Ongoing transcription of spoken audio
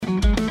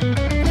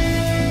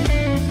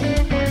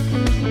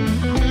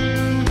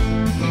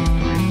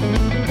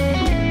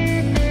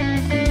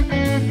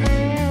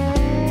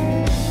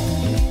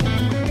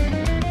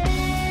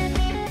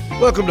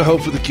Welcome to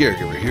Hope for the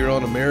Caregiver here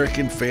on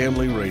American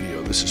Family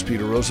Radio. This is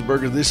Peter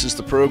Rosenberger. This is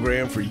the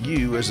program for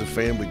you as a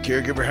family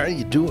caregiver. How are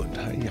you doing?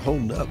 How are you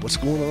holding up? What's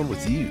going on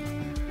with you?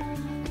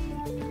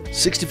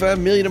 65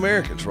 million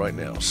Americans right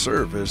now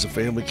serve as a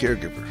family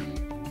caregiver.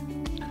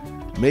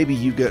 Maybe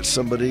you've got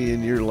somebody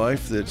in your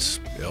life that's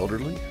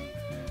elderly,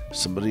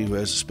 somebody who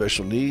has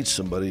special needs,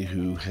 somebody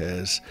who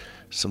has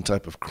some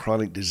type of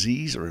chronic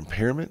disease or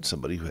impairment,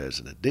 somebody who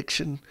has an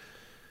addiction,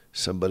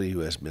 somebody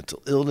who has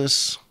mental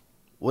illness.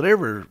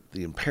 Whatever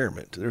the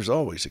impairment, there's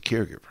always a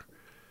caregiver.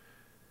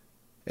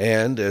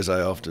 And as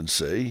I often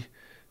say,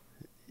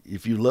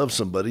 if you love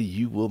somebody,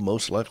 you will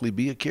most likely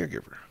be a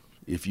caregiver.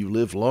 If you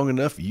live long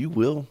enough, you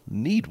will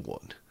need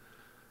one.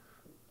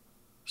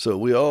 So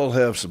we all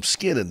have some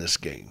skin in this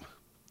game.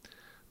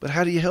 But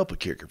how do you help a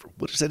caregiver?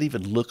 What does that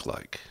even look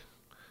like?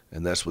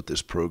 And that's what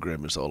this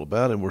program is all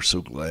about, and we're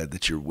so glad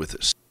that you're with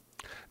us.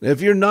 Now,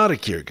 if you're not a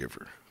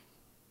caregiver,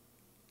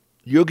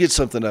 you'll get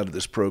something out of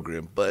this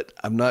program, but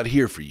I'm not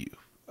here for you.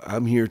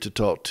 I'm here to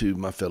talk to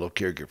my fellow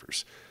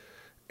caregivers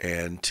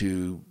and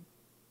to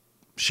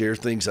share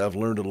things I've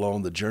learned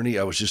along the journey.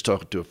 I was just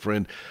talking to a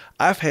friend.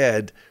 I've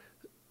had,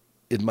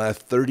 in my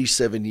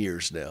 37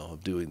 years now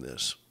of doing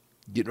this,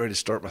 getting ready to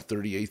start my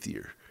 38th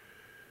year,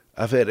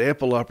 I've had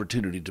ample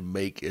opportunity to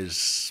make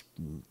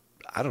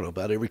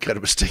about every kind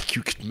of mistake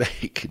you could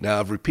make.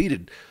 Now, I've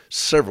repeated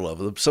several of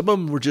them. Some of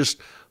them were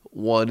just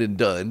one and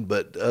done,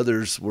 but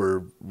others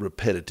were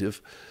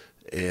repetitive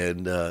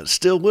and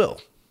still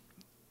will.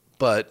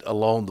 But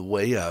along the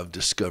way, I've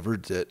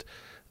discovered that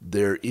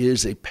there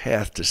is a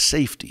path to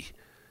safety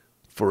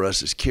for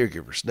us as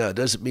caregivers. Now, it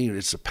doesn't mean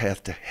it's a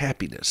path to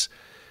happiness.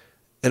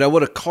 And I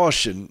want to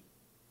caution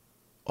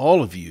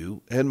all of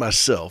you and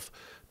myself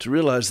to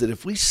realize that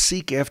if we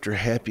seek after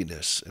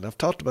happiness, and I've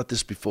talked about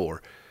this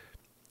before,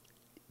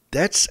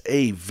 that's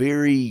a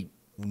very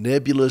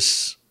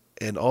nebulous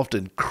and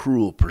often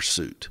cruel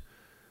pursuit.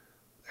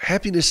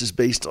 Happiness is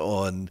based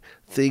on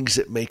things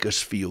that make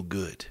us feel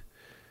good.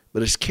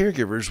 But as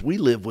caregivers, we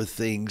live with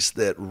things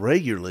that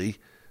regularly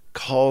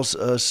cause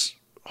us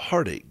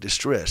heartache,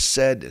 distress,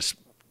 sadness,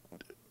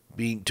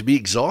 to be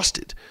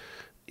exhausted,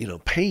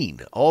 pain,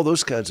 all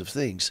those kinds of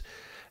things.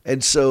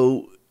 And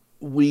so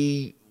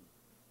we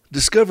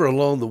discover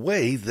along the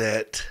way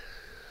that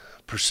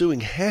pursuing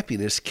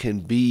happiness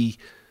can be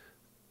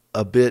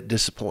a bit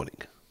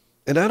disappointing.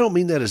 And I don't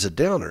mean that as a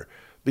downer,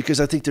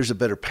 because I think there's a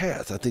better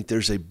path. I think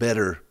there's a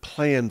better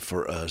plan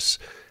for us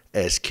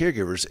as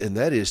caregivers, and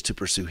that is to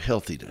pursue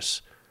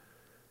healthiness,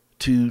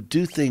 to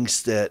do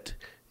things that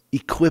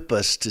equip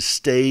us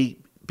to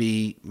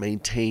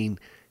maintain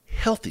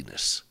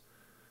healthiness.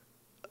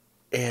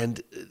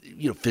 And,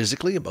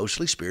 physically,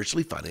 emotionally,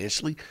 spiritually,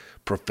 financially,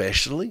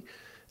 professionally.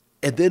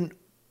 And then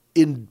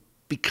in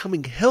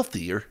becoming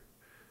healthier,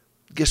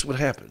 guess what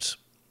happens?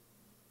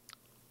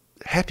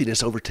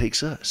 Happiness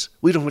overtakes us.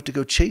 We don't have to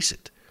go chase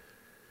it.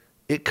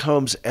 It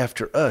comes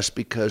after us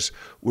because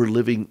we're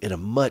living in a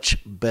much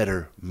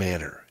better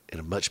manner, in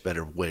a much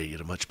better way,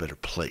 in a much better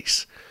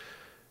place.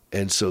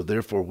 And so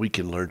therefore we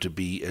can learn to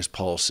be, as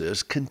Paul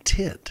says,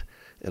 content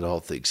in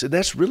all things. And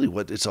that's really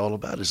what it's all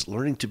about, is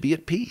learning to be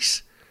at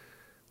peace.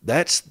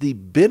 That's the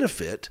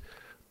benefit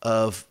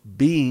of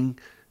being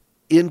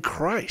in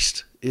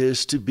Christ,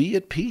 is to be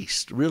at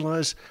peace, to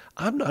realize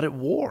I'm not at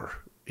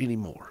war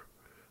anymore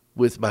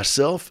with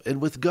myself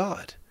and with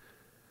God.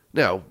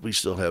 Now, we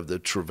still have the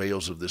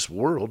travails of this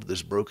world,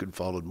 this broken,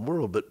 fallen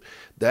world, but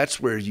that's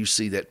where you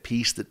see that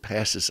peace that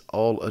passes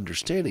all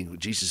understanding.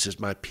 Jesus says,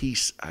 my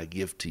peace I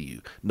give to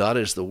you, not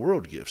as the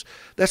world gives.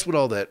 That's what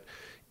all that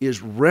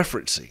is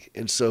referencing.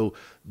 And so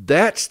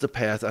that's the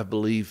path I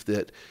believe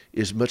that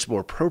is much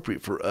more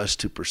appropriate for us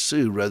to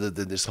pursue rather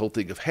than this whole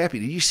thing of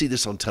happiness. You see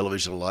this on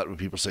television a lot when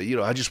people say,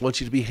 I just want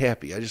you to be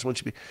happy. I just want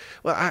you to be,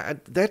 well,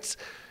 that's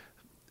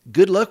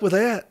good luck with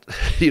that.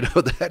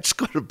 That's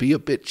going to be a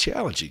bit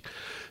challenging.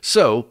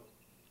 So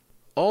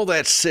all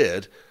that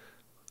said,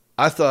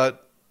 I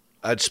thought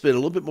I'd spend a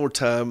little bit more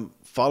time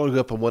following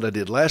up on what I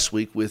did last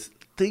week with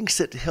things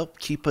that help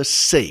keep us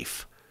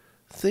safe,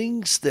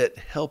 things that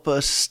help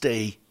us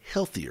stay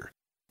healthier,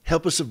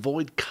 help us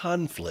avoid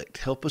conflict,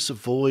 help us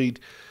avoid,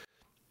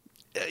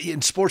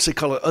 in sports they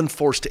call it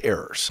unforced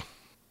errors.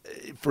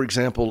 For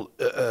example,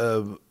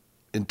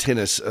 in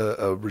tennis,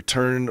 a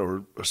return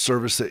or a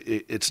service,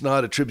 it's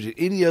not attributed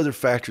to any other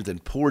factor than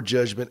poor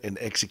judgment and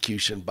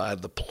execution by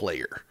the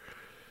player.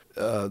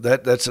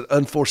 That's an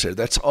unforced error.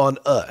 That's on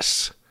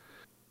us.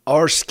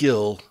 Our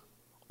skill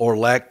or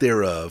lack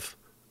thereof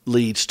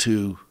leads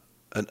to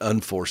an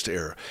unforced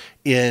error.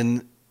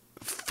 In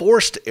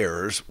forced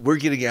errors, we're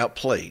getting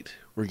outplayed.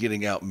 We're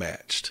getting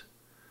outmatched.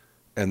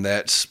 And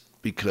that's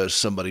because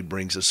somebody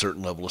brings a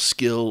certain level of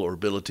skill or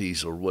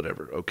abilities or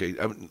whatever. Okay,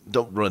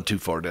 don't run too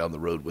far down the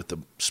road with the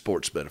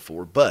sports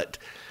metaphor, but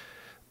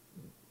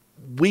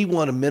we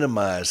want to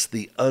minimize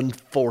the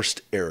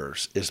unforced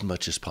errors as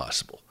much as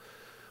possible.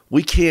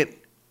 We can't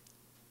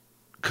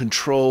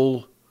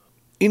control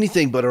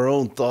anything but our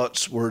own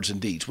thoughts, words, and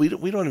deeds. We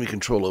don't have any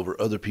control over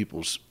other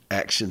people's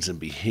actions and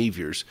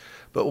behaviors,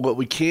 but what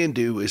we can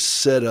do is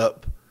set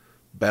up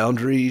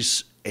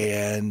boundaries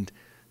and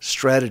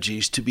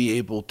strategies to be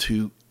able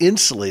to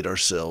insulate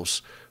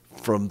ourselves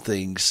from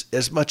things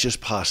as much as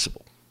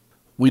possible.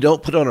 We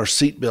don't put on our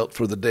seatbelt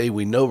for the day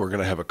we know we're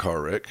going to have a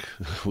car wreck.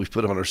 We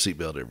put on our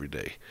seatbelt every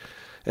day.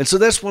 And so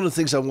that's one of the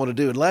things I want to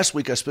do. And last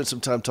week I spent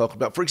some time talking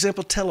about, for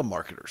example,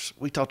 telemarketers.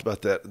 We talked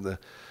about that in the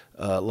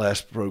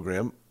last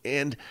program.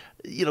 And,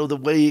 the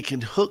way it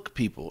can hook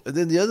people. And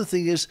then the other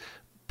thing is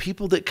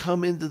people that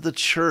come into the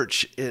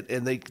church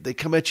and they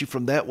come at you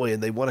from that way,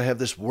 and they want to have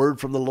this word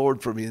from the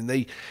Lord from you, and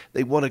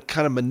they want to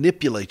kind of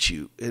manipulate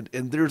you.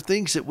 And there are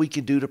things that we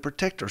can do to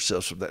protect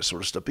ourselves from that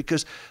sort of stuff,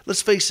 because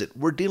let's face it,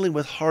 we're dealing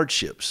with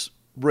hardships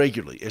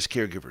regularly as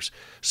caregivers.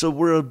 So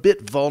we're a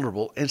bit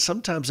vulnerable, and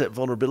sometimes that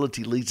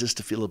vulnerability leads us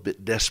to feel a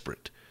bit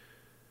desperate.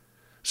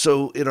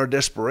 So in our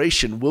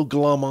desperation, we'll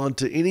glom on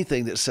to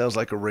anything that sounds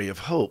like a ray of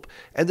hope.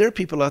 And there are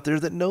people out there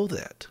that know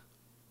that.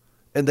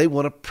 And they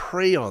want to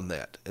prey on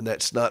that. And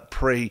that's not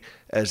pray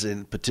as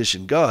in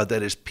petition God.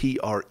 That is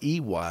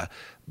P-R-E-Y.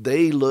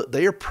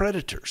 They are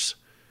predators.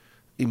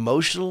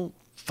 Emotional,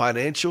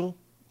 financial,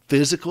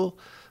 physical.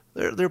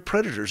 They're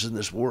predators in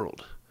this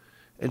world.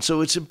 And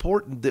so it's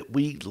important that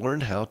we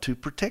learn how to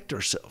protect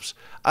ourselves.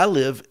 I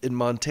live in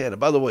Montana.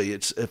 By the way,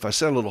 if I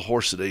sound a little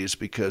hoarse today, it's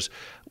because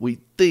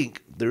we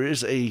think there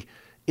is a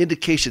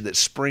indication that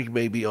spring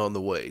may be on the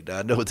way. Now,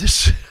 I know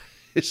this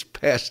is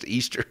past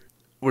Easter.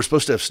 We're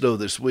supposed to have snow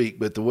this week,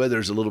 but the weather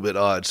is a little bit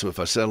odd. So if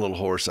I sound a little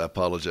hoarse, I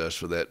apologize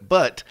for that.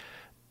 But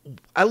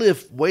I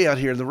live way out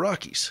here in the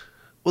Rockies.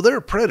 Well, there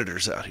are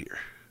predators out here.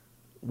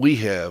 We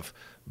have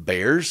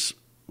bears.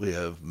 We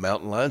have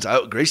mountain lions.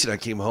 Gracie and I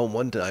came home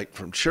one night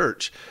from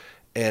church,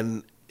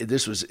 and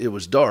it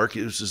was dark.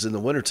 It was in the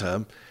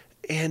wintertime,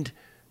 and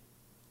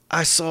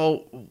I saw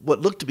what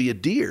looked to be a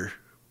deer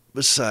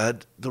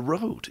beside the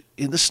road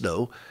in the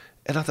snow,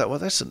 and I thought, well,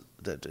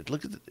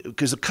 look at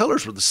because the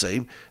colors were the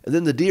same, and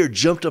then the deer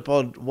jumped up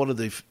on one of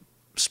the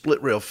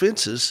split rail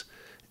fences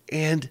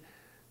and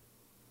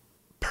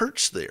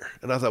perched there,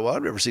 and I thought, well,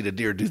 I've never seen a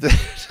deer do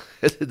that.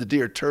 And then the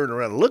deer turned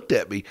around and looked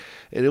at me,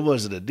 and it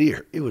wasn't a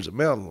deer. It was a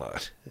mountain lion,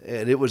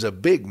 and it was a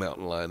big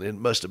mountain lion. It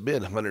must have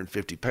been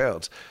 150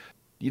 pounds.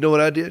 You know what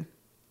I did?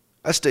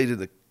 I stayed in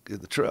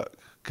the truck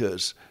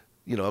because,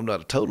 I'm not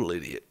a total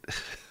idiot.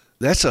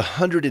 That's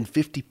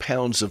 150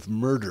 pounds of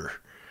murder,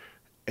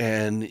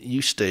 and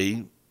you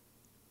stay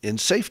in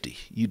safety.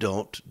 You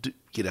don't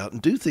get out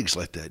and do things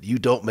like that. You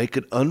don't make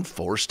an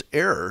unforced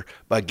error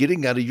by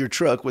getting out of your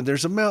truck when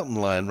there's a mountain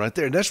lion right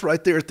there, and that's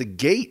right there at the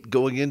gate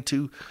going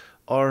into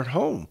our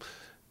home.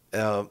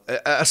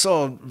 I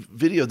saw a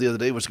video the other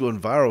day was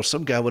going viral.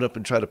 Some guy went up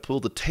and tried to pull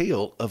the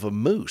tail of a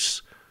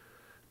moose.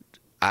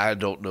 I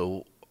don't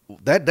know.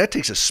 That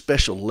takes a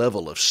special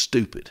level of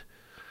stupid,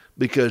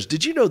 because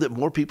did you know that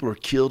more people are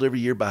killed every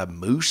year by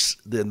moose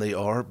than they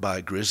are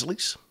by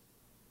grizzlies?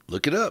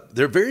 Look it up.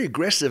 They're very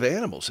aggressive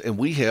animals, and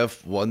we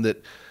have one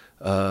that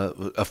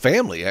a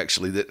family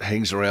actually that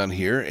hangs around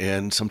here,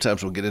 and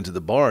sometimes we'll get into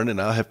the barn and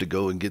I'll have to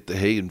go and get the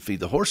hay and feed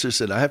the horses,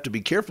 and I have to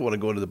be careful when I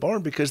go into the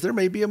barn because there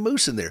may be a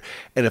moose in there.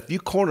 And if you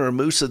corner a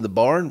moose in the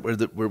barn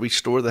where we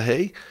store the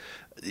hay,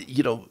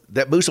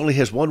 that moose only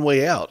has one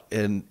way out,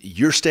 and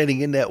you're standing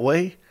in that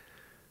way.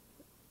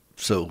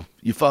 So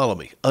you follow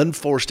me.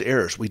 Unforced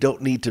errors. We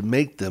don't need to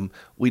make them.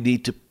 We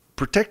need to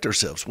protect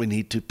ourselves. We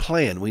need to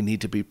plan. We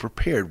need to be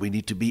prepared. We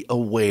need to be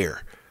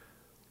aware.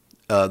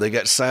 They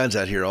got signs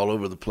out here all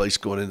over the place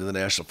going into the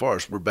national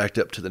forest. We're backed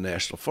up to the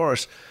national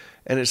forest,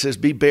 and it says,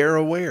 be bear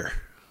aware.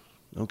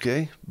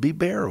 Okay? Be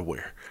bear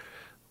aware.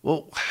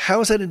 Well,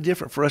 how is that any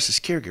different for us as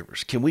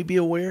caregivers? Can we be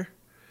aware?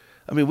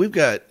 I mean, we've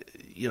got,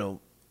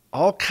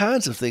 all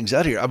kinds of things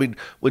out here. I mean,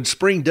 when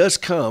spring does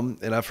come,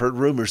 and I've heard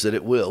rumors that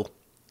it will,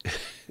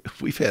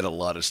 we've had a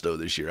lot of snow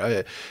this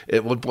year.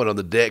 At one point on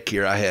the deck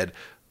here, I had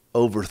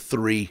over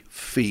 3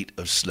 feet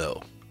of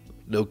snow.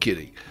 No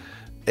kidding.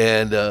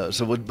 And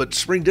but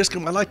spring does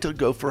come, I like to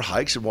go for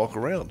hikes and walk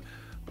around.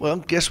 Well,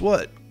 guess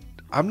what?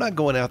 I'm not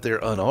going out there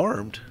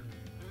unarmed.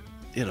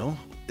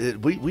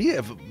 We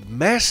have a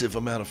massive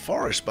amount of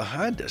forest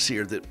behind us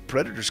here that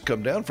predators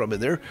come down from,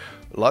 and a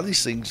lot of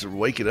these things are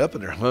waking up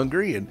and they're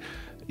hungry, and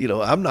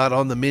I'm not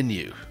on the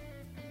menu.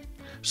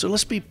 So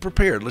let's be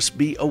prepared. Let's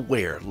be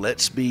aware.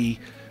 Let's be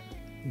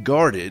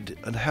guarded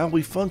on how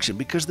we function,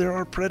 because there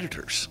are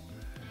predators,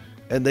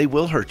 and they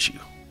will hurt you.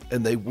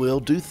 And they will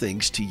do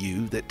things to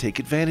you that take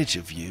advantage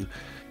of you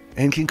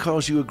and can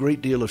cause you a great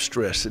deal of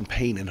stress and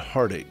pain and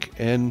heartache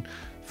and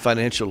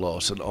financial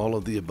loss and all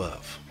of the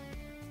above.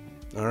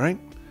 All right?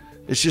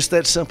 It's just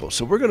that simple.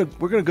 So we're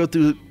gonna go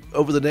through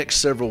over the next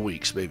several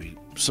weeks, maybe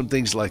some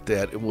things like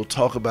that, and we'll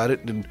talk about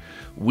it and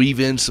weave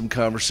in some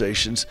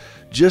conversations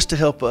just to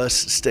help us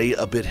stay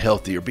a bit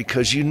healthier,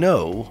 because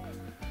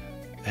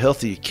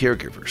healthy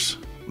caregivers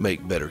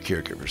make better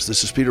caregivers.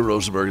 This is Peter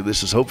Rosenberger.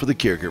 This is Hope for the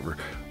Caregiver.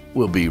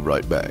 We'll be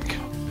right back.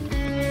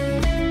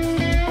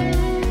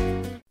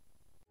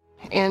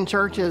 In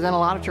churches, and a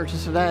lot of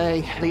churches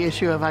today, the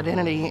issue of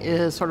identity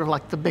is sort of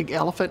like the big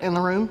elephant in the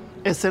room.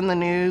 It's in the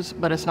news,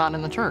 but it's not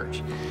in the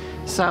church.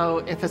 So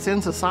if it's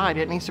in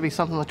society, it needs to be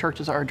something the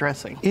churches are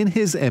addressing. In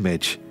His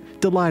Image,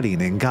 delighting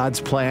in God's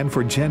plan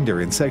for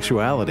gender and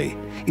sexuality,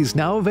 is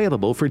now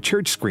available for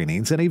church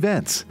screenings and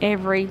events.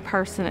 Every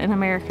person in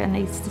America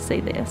needs to see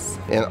this.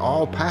 And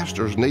all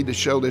pastors need to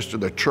show this to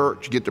the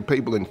church, get the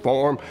people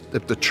informed.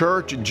 If the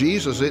church and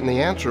Jesus isn't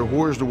the answer,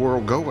 where's the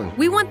world going?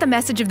 We want the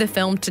message of the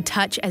film to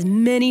touch as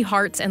many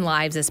hearts and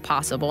lives as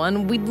possible,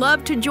 and we'd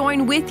love to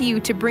join with you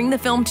to bring the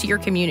film to your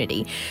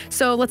community.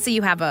 So let's say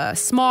you have a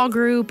small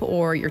group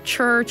or your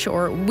church,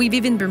 or we've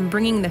even been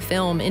bringing the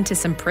film into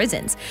some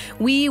prisons.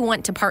 We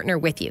want to partner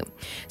with you.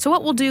 So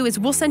what we'll do is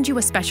we'll send you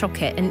a special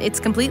kit, and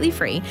it's completely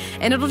free,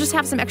 and it'll just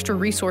have some extra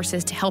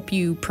resources to help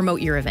you promote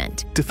your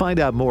event. To find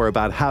out more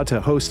about how to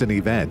host an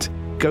event,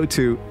 go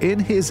to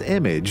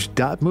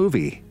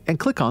inhisimage.movie and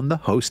click on the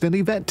Host an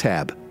Event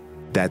tab.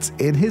 That's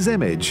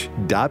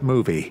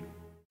inhisimage.movie.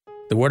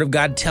 The Word of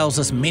God tells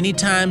us many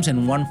times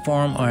in one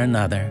form or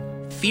another,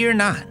 fear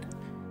not.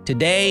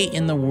 Today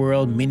in the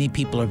world, many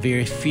people are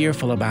very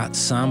fearful about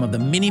some of the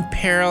many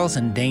perils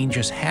and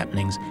dangerous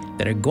happenings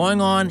that are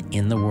going on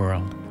in the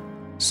world.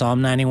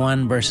 Psalm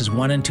 91 verses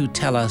 1 and 2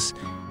 tell us,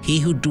 "He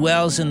who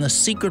dwells in the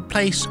secret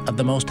place of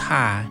the Most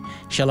High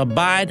shall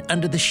abide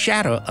under the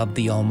shadow of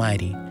the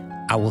Almighty.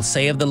 I will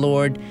say of the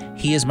Lord,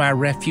 He is my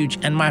refuge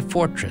and my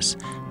fortress.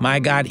 My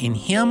God, in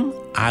Him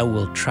I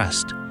will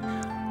trust."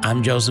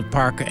 I'm Joseph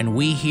Parker, and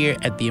we here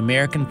at the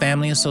American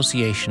Family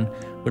Association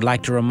would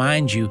like to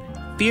remind you,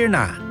 fear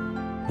not.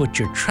 Put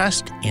your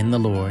trust in the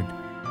Lord.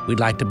 We'd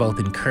like to both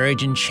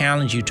encourage and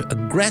challenge you to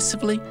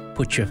aggressively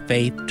put your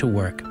faith to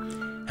work.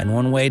 And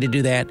one way to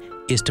do that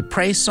is to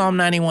pray Psalm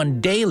 91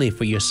 daily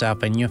for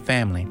yourself and your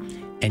family,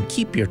 and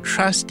keep your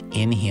trust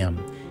in Him.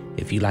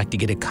 If you'd like to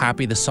get a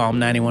copy of the Psalm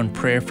 91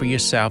 prayer for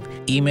yourself,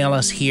 email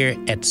us here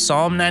at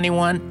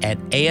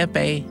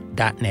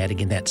psalm91@afa.net.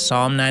 Again, that's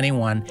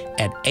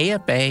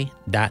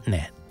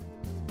psalm91@afa.net.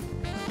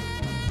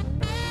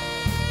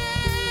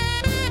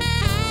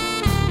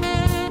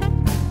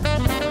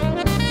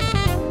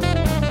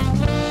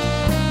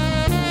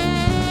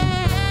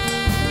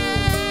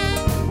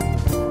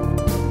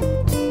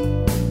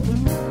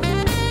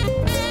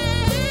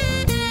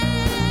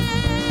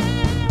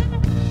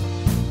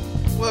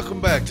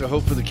 Welcome back to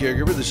Hope for the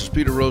Caregiver. This is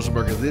Peter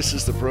Rosenberger. This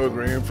is the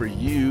program for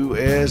you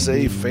as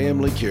a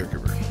family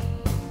caregiver.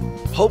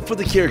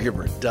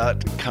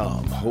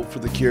 HopeForTheCaregiver.com.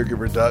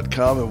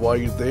 HopeForTheCaregiver.com. And while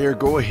you're there,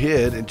 go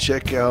ahead and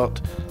check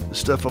out the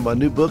stuff on my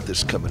new book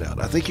that's coming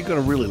out. I think you're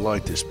going to really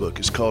like this book.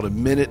 It's called A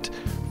Minute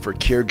for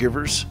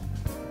Caregivers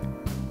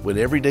When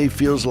Every Day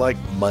Feels Like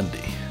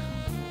Monday.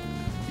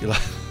 You know,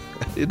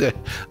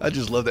 I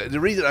just love that. The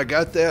reason I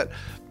got that,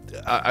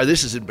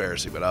 this is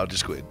embarrassing, but I'll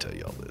just go ahead and tell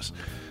you all this.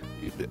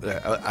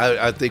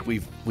 I think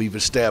we've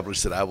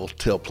established that I will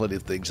tell plenty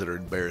of things that are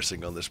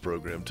embarrassing on this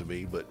program to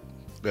me, but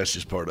that's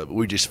just part of it.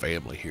 We're just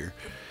family here.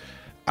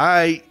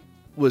 I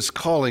was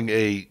calling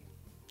a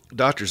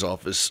doctor's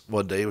office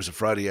one day. It was a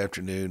Friday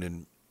afternoon,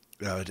 and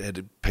I had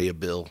to pay a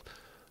bill.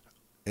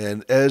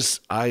 And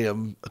as I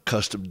am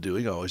accustomed to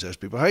doing, I always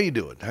ask people, "How you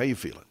doing? How you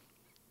feeling?"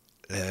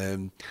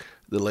 And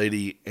the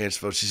lady answered the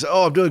phone. She said,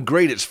 "Oh, I'm doing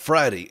great. It's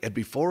Friday." And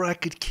before I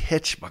could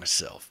catch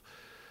myself,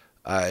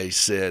 I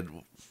said,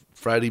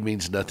 "Friday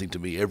means nothing to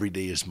me. Every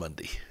day is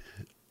Monday."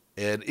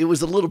 And it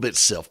was a little bit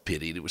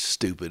self-pity. It was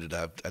stupid, and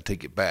I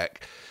take it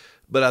back.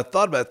 But I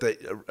thought about that.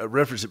 I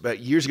referenced it back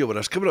years ago when I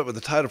was coming up with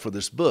the title for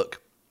this book.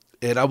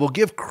 And I will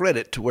give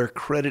credit to where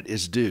credit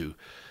is due.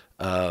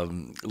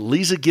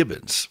 Lisa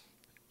Gibbons,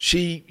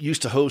 she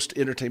used to host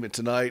Entertainment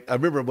Tonight. I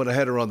remember when I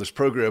had her on this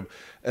program,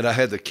 and I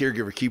had the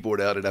Caregiver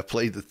keyboard out, and I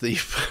played the theme.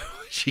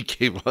 She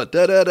came on,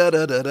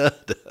 da-da-da-da-da-da,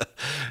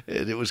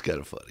 and it was kind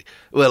of funny.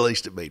 Well, at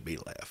least it made me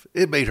laugh.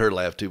 It made her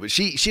laugh, too. But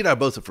she and I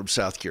both are from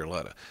South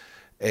Carolina,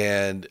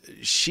 and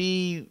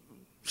she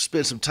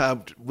spent some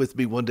time with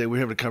me one day. We were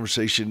having a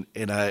conversation,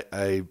 and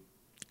I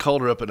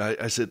called her up, and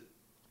I said,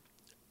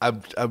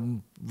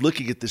 I'm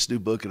looking at this new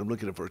book, and I'm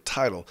looking for a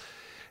title.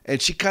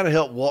 And she kind of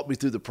helped walk me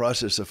through the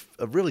process of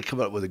really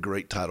coming up with a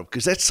great title,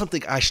 because that's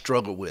something I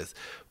struggle with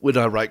when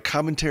I write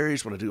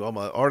commentaries, when I do all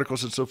my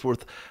articles and so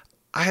forth.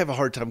 I have a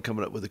hard time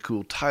coming up with a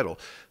cool title.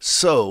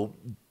 So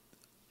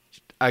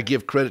I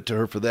give credit to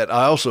her for that.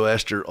 I also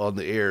asked her on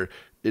the air,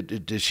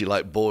 did she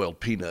like boiled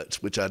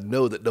peanuts, which I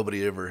know that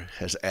nobody ever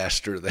has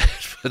asked her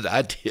that, but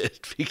I did,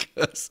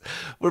 because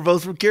we're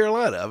both from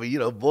Carolina. I mean,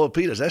 boiled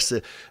peanuts, that's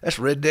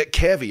redneck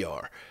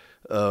caviar.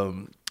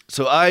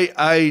 So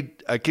I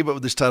came up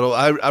with this title.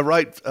 I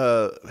write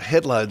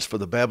headlines for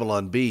the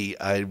Babylon Bee.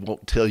 I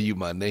won't tell you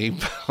my name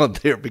on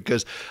there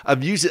because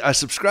I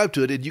subscribe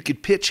to it, and you can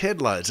pitch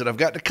headlines, and I've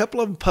gotten a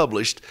couple of them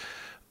published,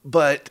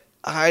 but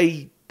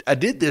I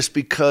did this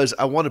because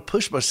I want to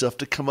push myself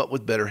to come up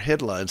with better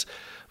headlines.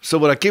 So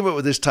when I came up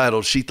with this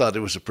title, she thought it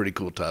was a pretty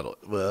cool title.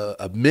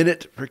 A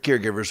Minute for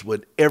Caregivers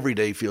When Every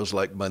Day Feels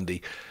Like Monday.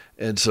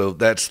 And so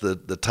that's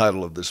the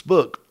title of this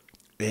book.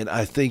 And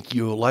I think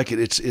you'll like it.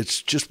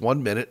 It's just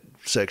 1 minute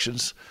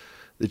sections.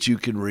 that you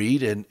can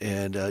read, and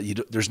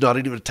there's not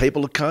even a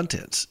table of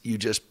contents. You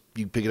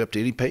pick it up to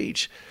any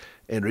page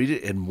and read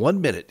it. In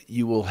 1 minute,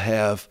 you will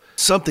have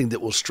something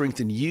that will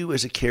strengthen you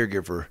as a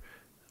caregiver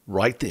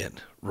right then,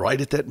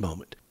 right at that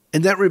moment.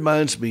 And that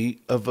reminds me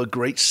of a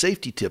great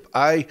safety tip.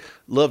 I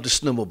love to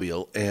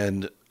snowmobile,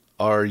 and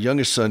our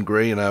youngest son,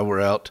 Gray, and I were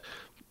out.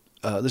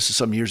 This is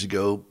some years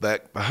ago,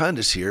 back behind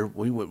us here.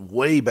 We went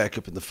way back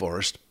up in the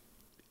forest,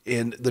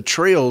 and the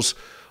trails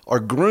are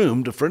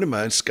groomed. A friend of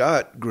mine,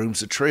 Scott,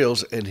 grooms the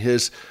trails, and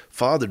his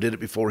father did it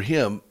before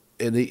him.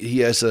 And he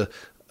has a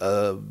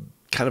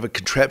kind of a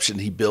contraption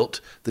he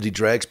built that he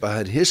drags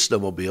behind his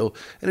snowmobile,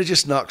 and it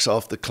just knocks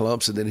off the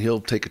clumps, and then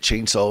he'll take a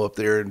chainsaw up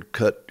there and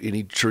cut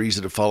any trees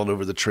that have fallen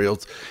over the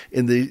trails.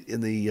 In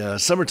the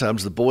summer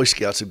times, the Boy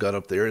Scouts have gone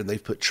up there, and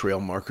they've put trail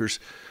markers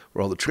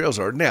where all the trails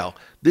are. Now,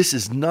 this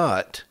is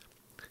not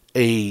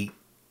a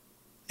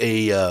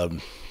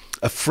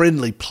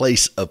friendly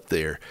place up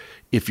there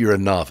if you're a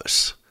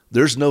novice.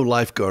 There's no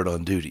lifeguard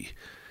on duty.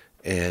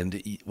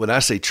 And when I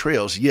say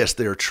trails, yes,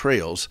 there are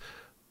trails,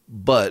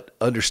 but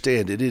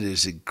understand that it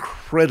is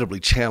incredibly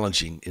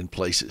challenging in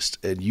places,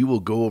 and you will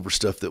go over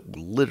stuff that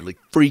will literally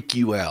freak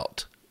you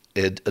out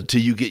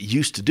until you get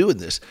used to doing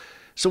this.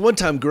 So one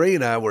time, Gray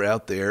and I were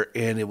out there,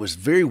 and it was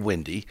very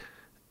windy.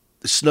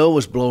 The snow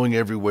was blowing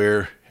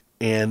everywhere,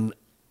 and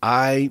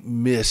I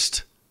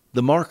missed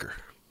the marker.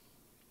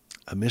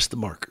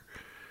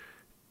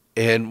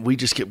 And we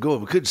just kept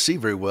going. We couldn't see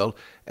very well,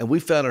 and we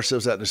found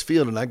ourselves out in this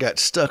field, and I got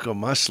stuck on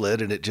my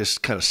sled, and it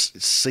just kind of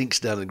sinks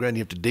down to the ground.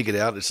 You have to dig it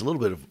out. It's a little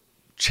bit of a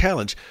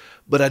challenge,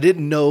 but I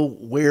didn't know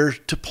where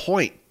to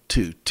point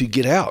to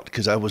get out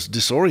because I was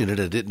disoriented.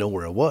 I didn't know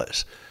where I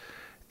was,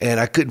 and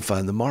I couldn't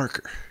find the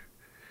marker.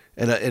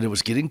 And it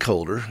was getting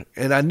colder,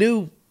 and I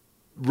knew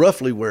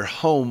roughly where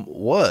home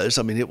was.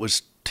 I mean, it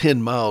was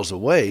 10 miles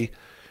away,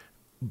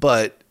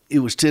 but it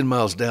was 10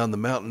 miles down the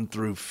mountain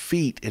through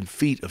feet and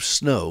feet of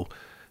snow.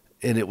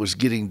 And it was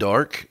getting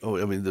dark.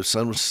 I mean, the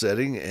sun was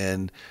setting,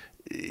 and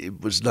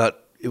it was not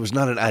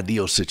an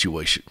ideal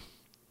situation.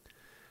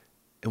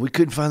 And we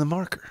couldn't find the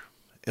marker,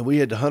 and we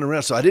had to hunt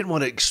around. So I didn't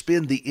want to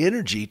expend the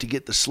energy to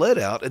get the sled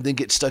out and then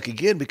get stuck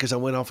again because I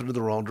went off into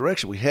the wrong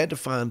direction. We had to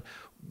find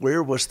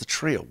where was the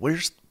trail,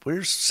 where's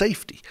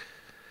safety.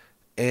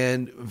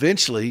 And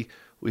eventually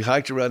we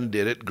hiked around and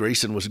did it.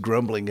 Grayson was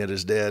grumbling at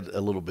his dad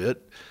a little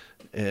bit,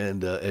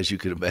 and as you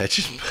can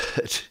imagine,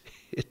 but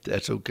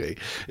that's okay.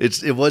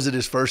 It wasn't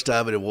his first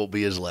time, and it won't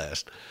be his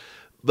last.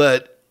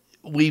 But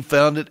we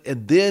found it,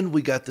 and then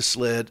we got the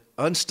sled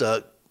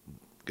unstuck,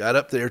 got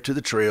up there to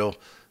the trail,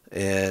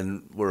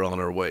 and we're on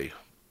our way.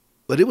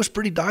 But it was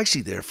pretty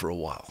dicey there for a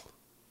while,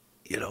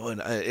 and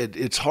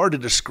it's hard to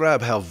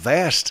describe how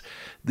vast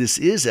this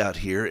is out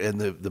here, and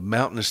the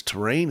mountainous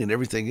terrain and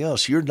everything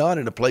else. You're not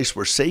in a place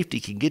where safety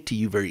can get to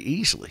you very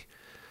easily.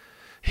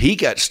 He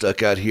got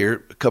stuck out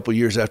here a couple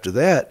years after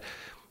that,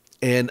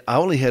 and I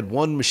only had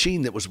one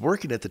machine that was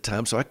working at the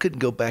time, so I couldn't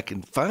go back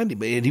and find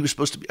him. And he was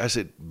supposed to be, I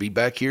said, be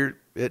back here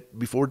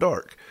before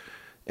dark.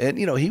 And,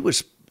 he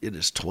was in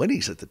his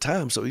 20s at the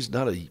time, so he's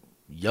not a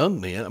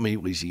young man. I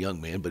mean, he's a young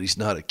man, but he's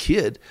not a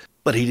kid.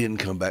 But he didn't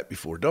come back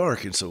before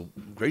dark. And so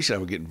Grace and I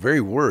were getting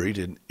very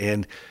worried.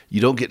 And you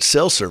don't get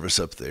cell service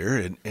up there.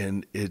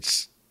 And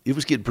it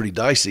was getting pretty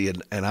dicey.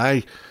 And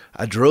I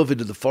drove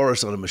into the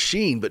forest on a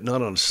machine, but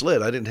not on a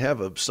sled. I didn't have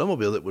a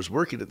snowmobile that was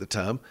working at the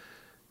time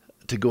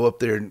to go up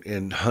there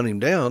and hunt him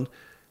down.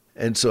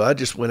 And so I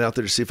just went out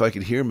there to see if I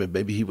could hear him, and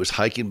maybe he was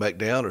hiking back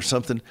down or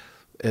something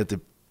at the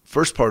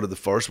first part of the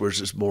forest where it's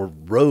just more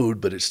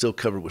road, but it's still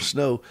covered with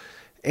snow.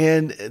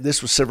 And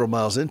this was several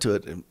miles into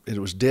it, and it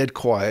was dead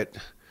quiet,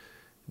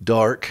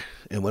 dark.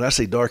 And when I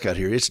say dark out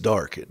here, it's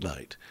dark at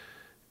night.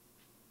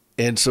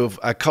 And so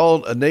I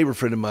called a neighbor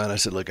friend of mine. I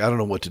said, look, I don't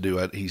know what to do.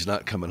 He's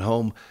not coming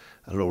home.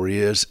 I don't know where he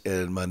is.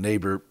 And my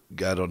neighbor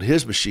got on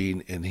his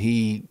machine, and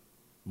he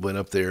went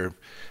up there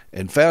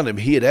and found him.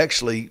 He had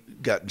actually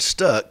gotten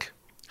stuck,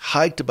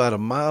 hiked about a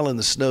mile in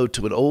the snow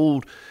to an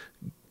old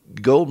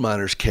gold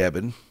miner's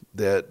cabin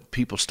that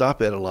people stop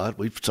at a lot.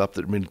 We've stopped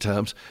there many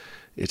times.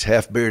 It's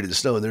half buried in the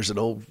snow, and there's an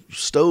old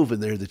stove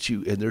in there and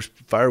there's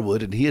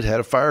firewood, and he had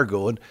a fire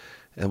going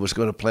and was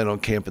going to plan on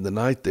camping the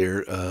night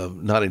there,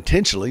 not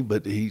intentionally,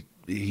 but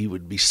he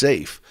would be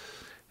safe.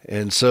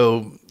 And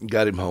so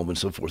got him home and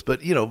so forth. But,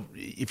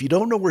 if you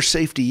don't know where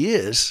safety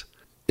is,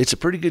 it's a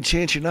pretty good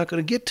chance you're not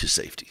going to get to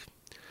safety.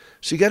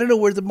 So you got to know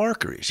where the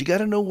marker is. You got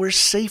to know where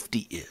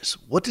safety is.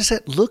 What does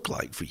that look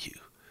like for you?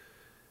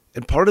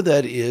 And part of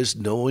that is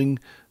knowing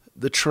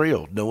the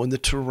trail, knowing the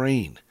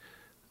terrain.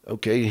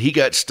 Okay, he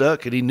got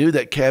stuck, and he knew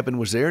that cabin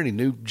was there, and he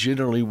knew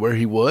generally where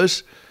he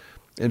was.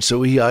 And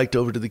so he hiked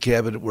over to the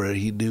cabin where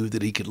he knew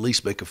that he could at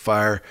least make a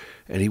fire,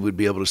 and he would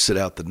be able to sit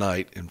out the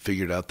night and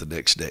figure it out the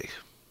next day.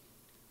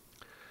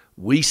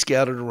 We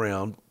scouted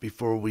around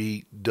before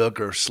we dug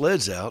our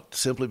sleds out,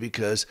 simply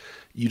because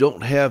you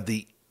don't have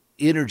the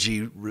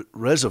energy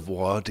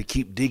reservoir to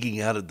keep digging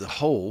out of the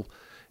hole.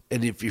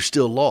 And if you're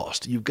still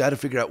lost, you've got to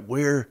figure out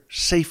where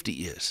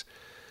safety is.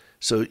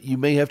 So you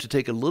may have to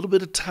take a little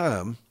bit of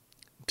time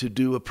to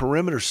do a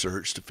perimeter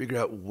search to figure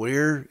out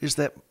where is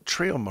that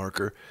trail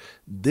marker.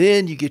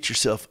 Then you get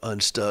yourself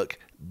unstuck.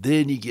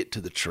 Then you get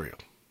to the trail.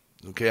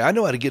 Okay, I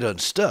know how to get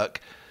unstuck,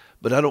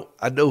 but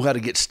I know how to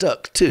get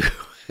stuck too.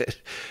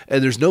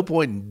 And there's no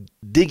point in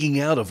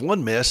digging out of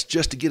one mess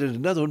just to get in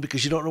another one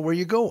because you don't know where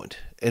you're going.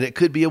 And it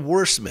could be a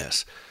worse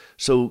mess.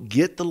 So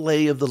get the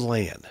lay of the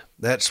land.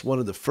 That's one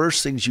of the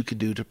first things you can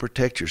do to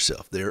protect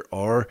yourself. There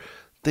are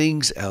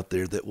things out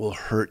there that will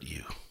hurt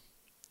you.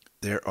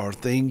 There are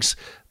things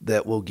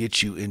that will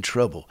get you in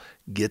trouble.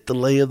 Get the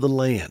lay of the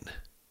land.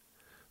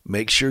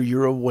 Make sure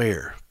you're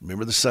aware.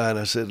 Remember the sign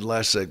I said in the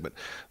last segment.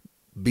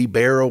 Be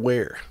bear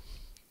aware.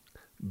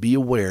 Be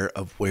aware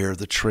of where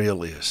the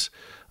trail is,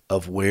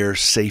 of where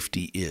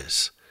safety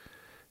is.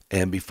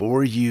 And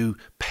before you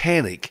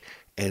panic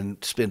and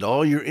spend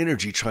all your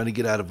energy trying to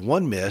get out of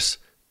one mess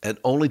and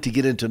only to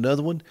get into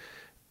another one,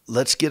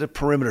 let's get a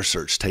perimeter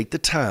search. Take the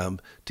time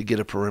to get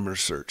a perimeter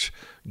search.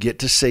 Get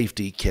to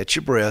safety, catch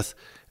your breath,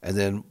 and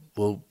then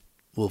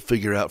we'll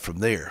figure out from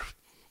there.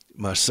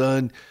 My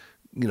son,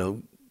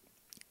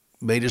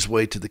 made his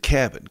way to the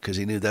cabin because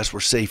he knew that's where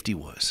safety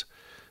was.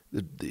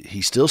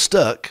 He's still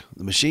stuck.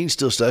 The machine's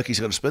still stuck. He's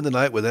going to spend the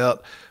night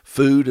without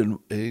food, and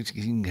he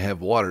can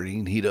have water. He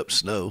can heat up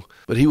snow.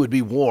 But he would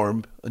be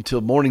warm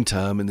until morning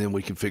time, and then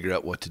we can figure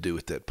out what to do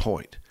at that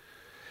point.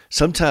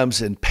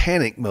 Sometimes in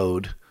panic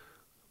mode,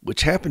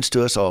 which happens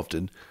to us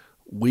often,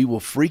 we will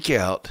freak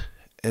out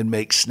and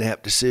make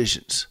snap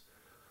decisions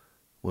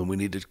when we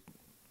need to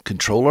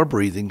control our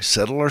breathing,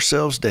 settle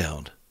ourselves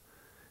down,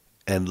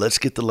 and let's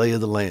get the lay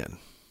of the land.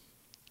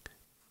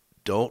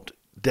 Don't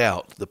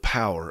doubt the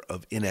power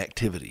of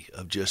inactivity,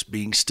 of just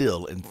being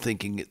still and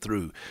thinking it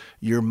through.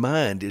 Your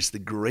mind is the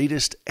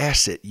greatest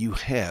asset you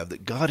have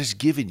that God has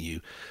given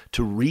you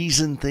to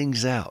reason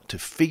things out, to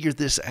figure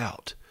this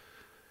out.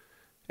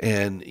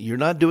 And you're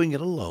not doing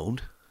it alone.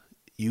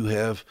 You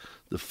have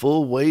the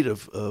full weight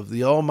of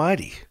the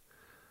Almighty.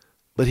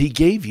 But He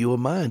gave you a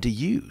mind to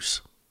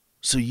use.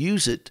 So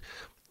use it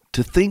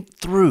to think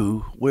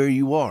through where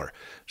you are.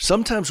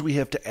 Sometimes we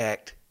have to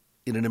act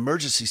in an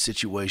emergency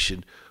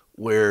situation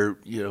where,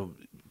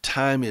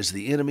 time is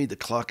the enemy, the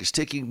clock is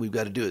ticking, we've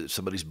got to do it. If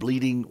somebody's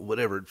bleeding,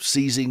 whatever,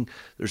 seizing,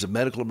 there's a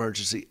medical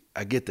emergency,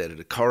 I get that, in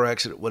a car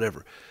accident,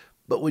 whatever.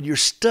 But when you're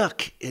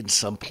stuck in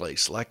some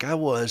place, like I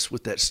was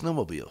with that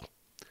snowmobile,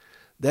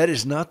 that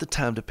is not the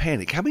time to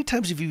panic. How many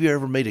times have you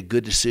ever made a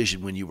good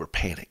decision when you were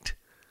panicked?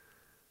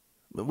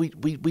 We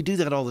do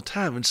that all the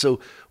time, and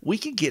so we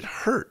can get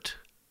hurt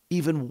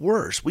even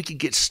worse. We can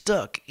get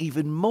stuck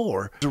even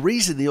more. The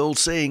reason the old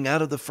saying,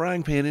 out of the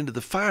frying pan into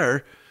the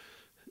fire,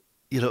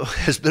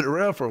 has been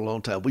around for a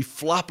long time. We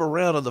flop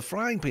around on the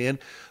frying pan.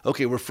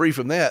 Okay, we're free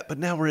from that, but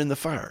now we're in the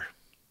fire.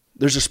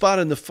 There's a spot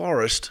in the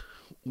forest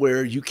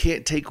where you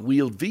can't take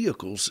wheeled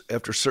vehicles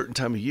after a certain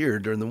time of year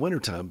during the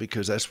wintertime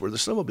because that's where the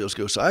snowmobiles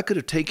go. So I could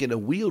have taken a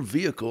wheeled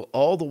vehicle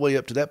all the way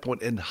up to that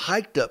point and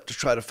hiked up to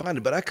try to find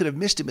him, but I could have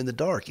missed him in the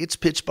dark. It's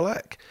pitch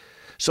black.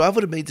 So I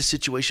would have made the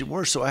situation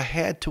worse. So I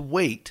had to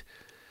wait,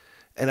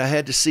 and I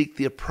had to seek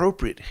the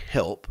appropriate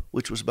help,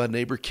 which was my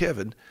neighbor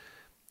Kevin.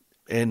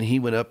 And he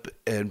went up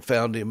and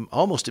found him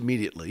almost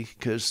immediately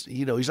because,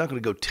 he's not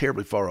going to go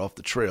terribly far off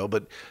the trail,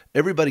 but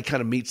everybody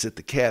kind of meets at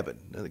the cabin.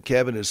 Now, the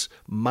cabin is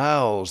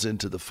miles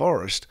into the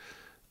forest,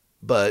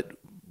 but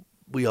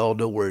we all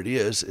know where it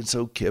is. And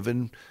so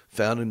Kevin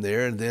found him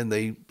there, and then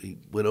they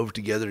went over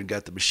together and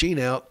got the machine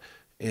out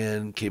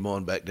and came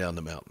on back down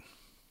the mountain.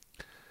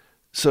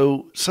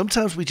 So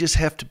sometimes we just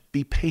have to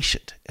be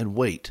patient and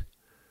wait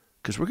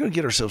because we're going to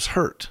get ourselves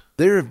hurt.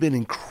 There have been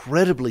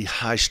incredibly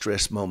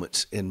high-stress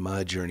moments in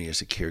my journey as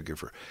a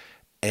caregiver,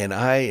 and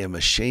I am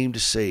ashamed to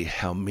say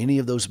how many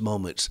of those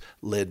moments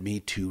led me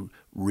to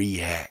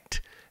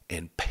react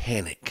and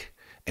panic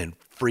and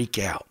freak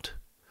out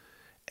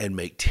and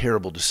make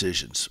terrible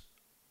decisions.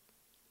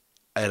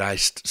 And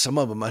some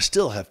of them I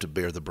still have to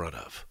bear the brunt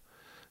of.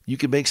 You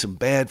can make some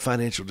bad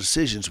financial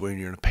decisions when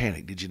you're in a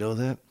panic. Did you know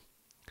that?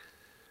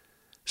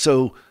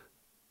 So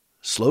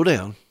slow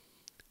down,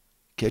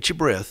 catch your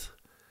breath,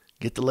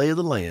 get the lay of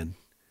the land,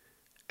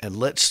 and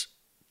let's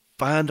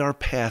find our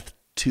path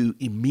to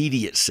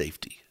immediate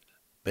safety.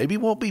 Maybe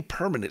it won't be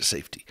permanent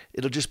safety.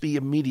 It'll just be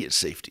immediate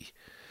safety.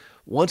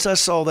 Once I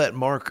saw that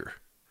marker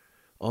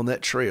on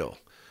that trail,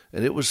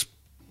 and it was,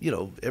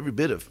 every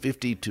bit of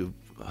 50 to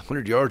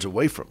 100 yards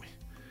away from me,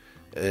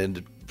 and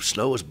the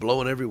snow was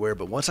blowing everywhere,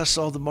 but once I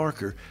saw the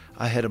marker,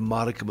 I had a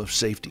modicum of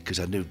safety because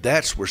I knew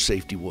that's where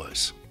safety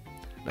was.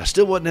 And I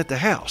still wasn't at the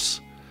house.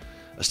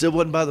 I still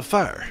wasn't by the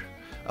fire.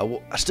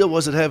 I still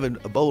wasn't having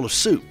a bowl of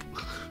soup,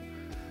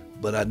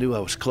 but I knew I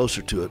was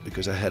closer to it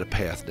because I had a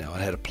path now. I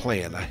had a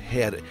plan. I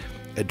had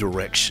a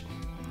direction.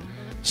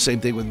 Same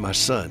thing with my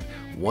son.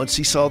 Once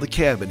he saw the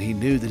cabin, he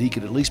knew that he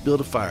could at least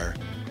build a fire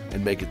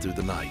and make it through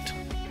the night.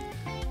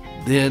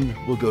 Then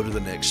we'll go to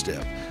the next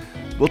step.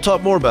 We'll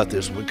talk more about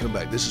this when we come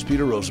back. This is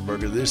Peter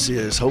Rosenberger. This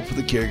is Hope for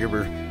the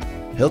Caregiver.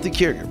 Healthy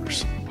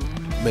caregivers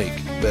make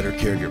better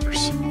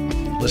caregivers.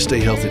 Let's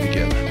stay healthy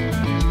together.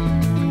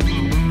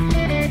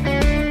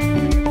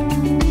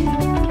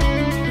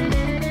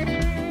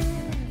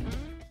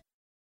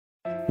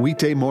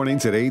 Weekday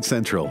mornings at 8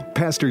 Central,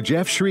 Pastor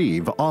Jeff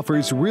Shreve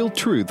offers real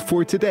truth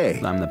for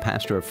today. I'm the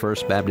pastor of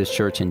First Baptist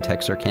Church in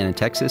Texarkana,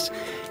 Texas,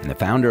 and the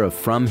founder of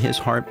From His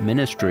Heart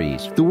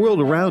Ministries. The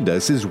world around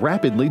us is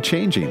rapidly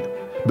changing,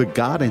 but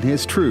God and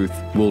His truth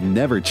will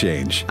never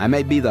change. I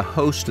may be the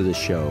host of the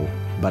show,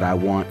 but I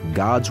want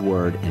God's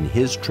Word and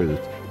His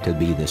truth to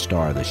be the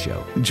star of the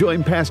show.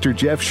 Join Pastor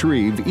Jeff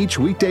Shreve each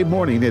weekday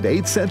morning at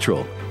 8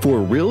 Central for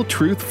Real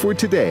Truth for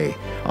Today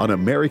on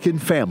American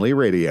Family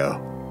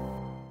Radio.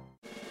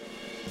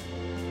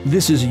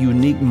 This is a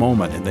unique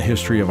moment in the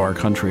history of our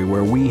country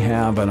where we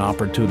have an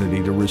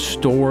opportunity to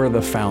restore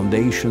the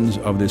foundations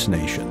of this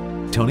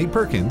nation. Tony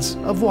Perkins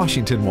of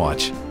Washington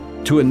Watch.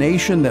 To a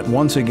nation that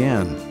once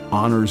again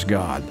honors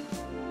God.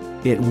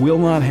 It will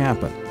not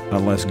happen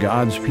unless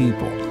God's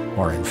people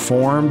are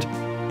informed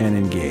and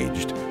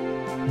engaged.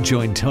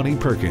 Join Tony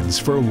Perkins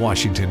for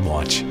Washington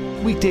Watch.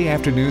 Weekday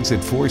afternoons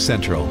at 4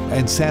 Central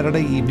and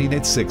Saturday evening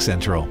at 6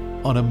 Central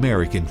on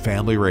American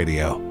Family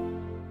Radio.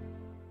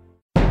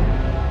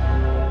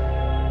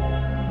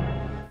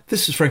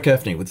 This is Frank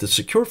Gaffney with the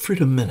Secure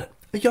Freedom Minute.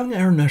 A young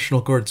Air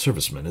National Guard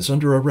serviceman is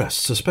under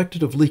arrest,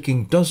 suspected of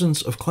leaking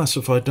dozens of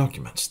classified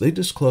documents. They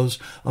disclose,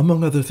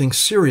 among other things,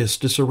 serious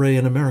disarray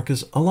in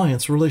America's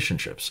alliance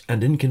relationships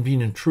and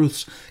inconvenient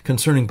truths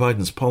concerning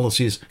Biden's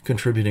policies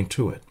contributing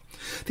to it.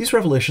 These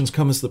revelations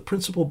come as the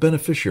principal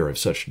beneficiary of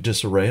such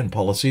disarray and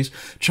policies,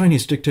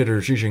 Chinese dictator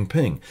Xi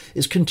Jinping,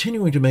 is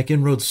continuing to make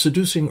inroads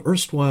seducing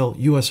erstwhile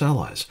U.S.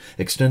 allies,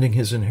 extending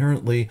his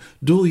inherently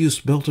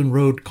dual-use Belt and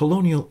Road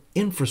colonial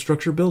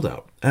infrastructure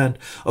build-out, and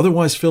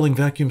otherwise filling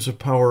vacuums of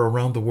power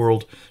around the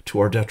world to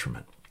our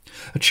detriment.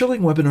 A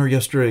chilling webinar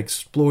yesterday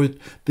explored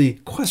the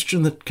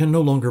question that can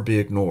no longer be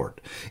ignored.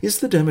 Is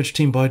the damage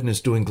Team Biden is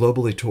doing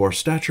globally to our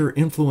stature,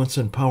 influence,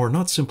 and power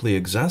not simply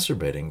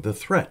exacerbating the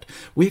threat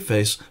we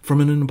face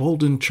from an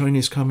emboldened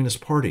Chinese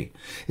Communist Party?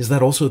 Is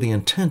that also the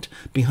intent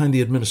behind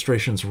the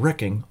administration's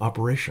wrecking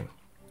operation?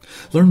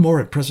 Learn more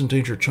at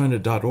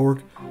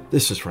presentdangerchina.org.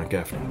 This is Frank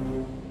Gaffney.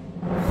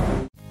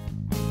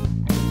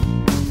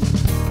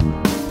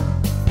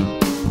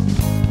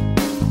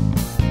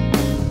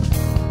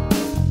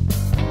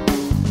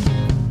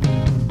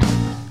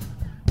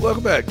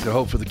 Welcome back to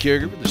Hope for the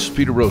Caregiver. This is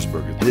Peter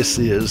Rosenberger. This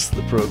is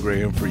the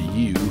program for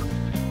you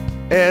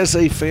as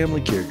a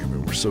family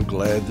caregiver. We're so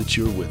glad that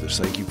you're with us.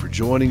 Thank you for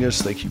joining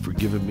us. Thank you for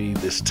giving me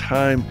this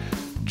time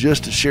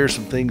just to share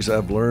some things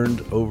I've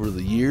learned over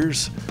the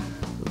years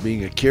of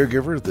being a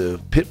caregiver, the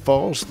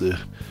pitfalls, the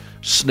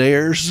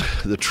snares,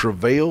 the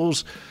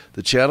travails,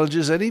 the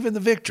challenges, and even the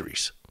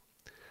victories.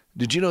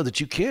 Did you know that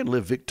you can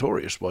live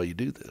victorious while you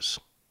do this?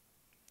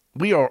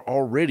 We are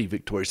already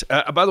victorious.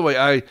 By the way,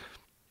 I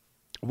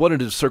wanted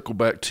to circle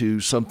back to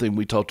something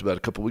we talked about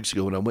a couple weeks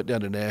ago when I went down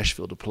to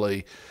Nashville to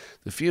play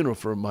the funeral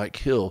for Mike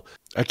Hill.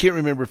 I can't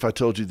remember if I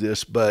told you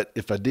this, but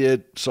if I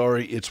did,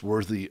 sorry, it's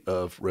worthy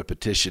of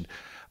repetition.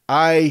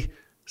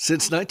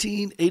 Since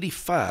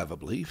 1985, I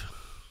believe,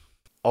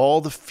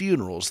 all the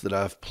funerals that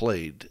I've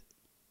played,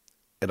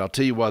 and I'll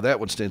tell you why that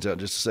one stands out in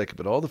just a second,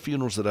 but all the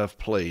funerals that I've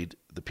played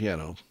the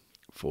piano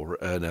for,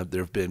 and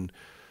there have been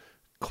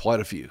quite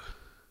a few,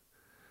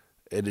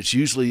 and it's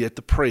usually at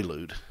the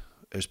prelude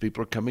as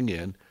people are coming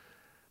in.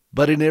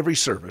 But in every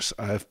service,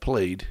 I have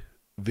played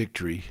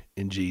Victory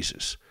in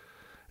Jesus.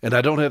 And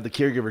I don't have the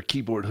Caregiver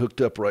keyboard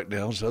hooked up right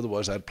now, so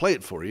otherwise I'd play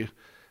it for you.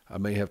 I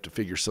may have to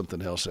figure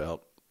something else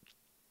out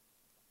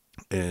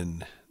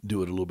and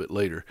do it a little bit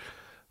later.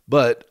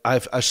 But I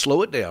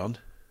slow it down,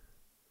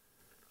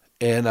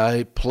 and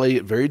I play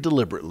it very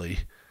deliberately.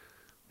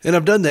 And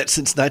I've done that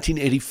since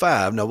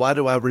 1985. Now, why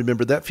do I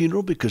remember that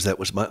funeral? Because that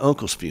was my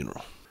uncle's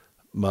funeral.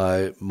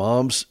 My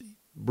mom's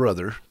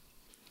brother,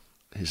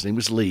 his name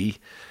was Lee.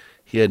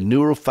 He had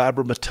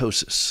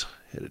neurofibromatosis,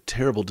 had a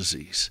terrible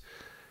disease.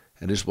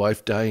 And his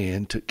wife,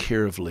 Diane, took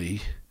care of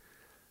Lee.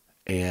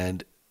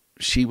 And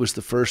she was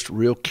the first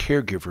real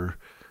caregiver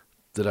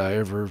that I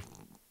ever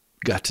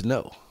got to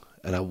know.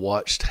 And I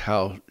watched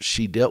how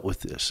she dealt with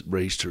this,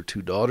 raised her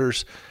two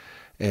daughters,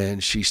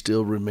 and she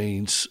still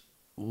remains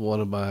one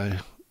of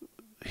my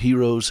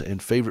heroes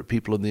and favorite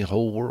people in the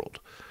whole world.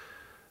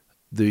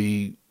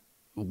 The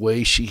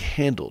way she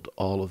handled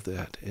all of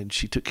that, and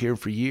she took care of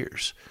him for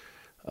years.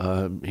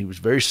 He was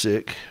very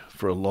sick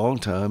for a long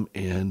time,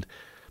 and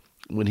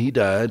when he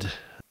died,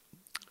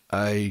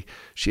 he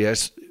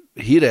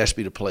had asked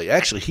me to play.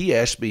 Actually,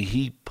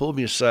 he pulled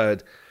me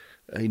aside.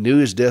 He knew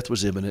his death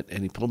was imminent,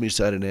 and he pulled me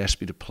aside and asked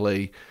me to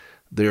play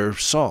their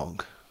song,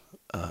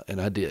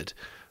 and I did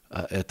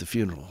at the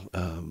funeral.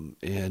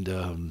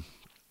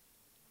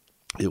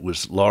 It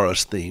was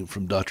Laura's theme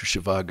from Dr.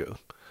 Zhivago,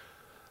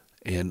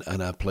 and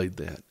I played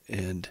that.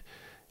 And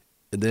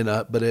then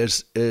but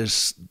as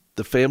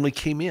the family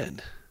came in,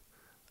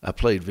 I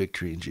played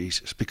Victory in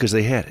Jesus because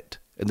they had it,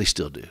 and they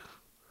still do.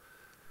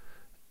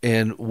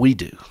 And we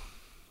do.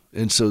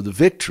 And so the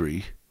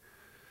victory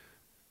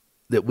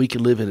that we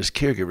can live in as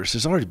caregivers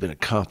has already been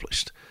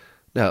accomplished.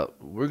 Now,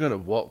 we're going to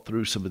walk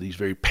through some of these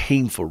very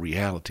painful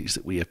realities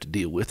that we have to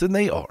deal with, and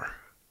they are.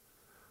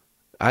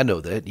 I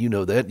know that, you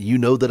know that, you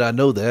know that I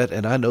know that,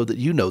 and I know that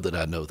you know that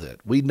I know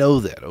that. We know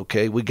that,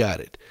 okay? We got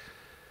it.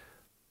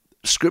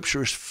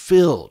 Scripture is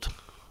filled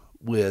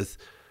with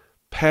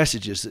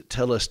passages that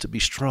tell us to be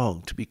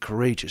strong, to be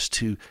courageous,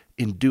 to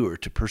endure,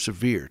 to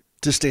persevere,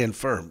 to stand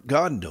firm.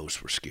 God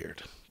knows we're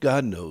scared.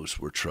 God knows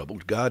we're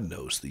troubled. God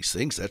knows these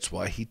things. That's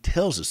why he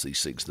tells us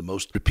these things. The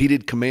most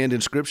repeated command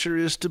in Scripture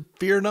is to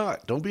fear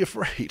not. Don't be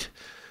afraid.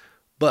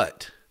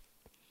 But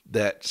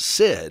that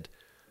said,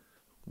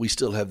 we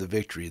still have the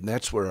victory, and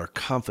that's where our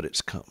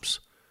confidence comes.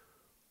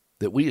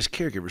 That we as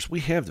caregivers, we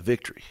have the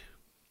victory.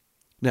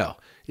 Now,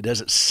 it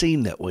doesn't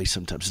seem that way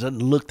sometimes. It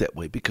doesn't look that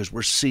way because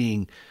we're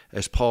seeing,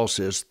 as Paul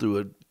says, through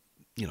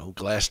a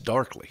glass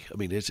darkly. I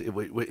mean,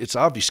 it's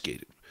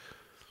obfuscated.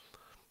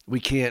 We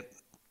can't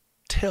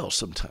tell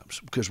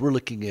sometimes because we're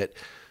looking at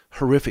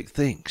horrific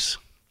things.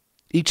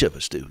 Each of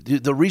us do.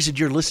 The reason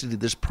you're listening to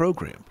this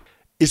program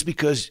is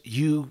because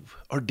you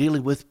are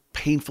dealing with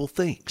painful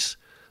things.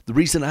 The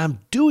reason I'm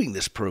doing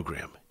this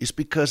program is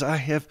because I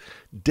have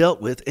dealt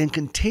with and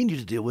continue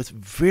to deal with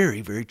very,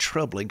 very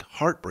troubling,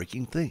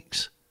 heartbreaking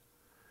things.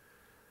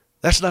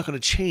 That's not going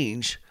to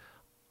change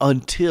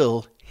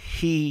until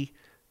he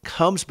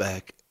comes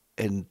back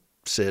and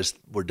says,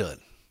 we're done.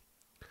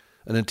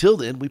 And until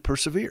then, we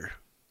persevere,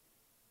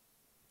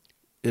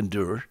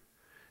 endure,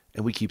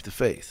 and we keep the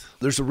faith.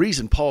 There's a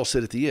reason Paul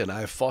said at the end, I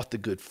have fought the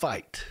good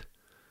fight.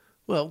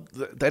 Well,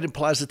 that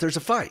implies that there's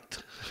a fight,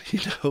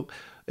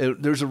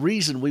 There's a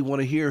reason we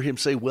want to hear him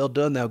say, well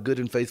done, thou good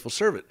and faithful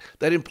servant.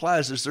 That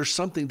implies there's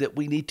something that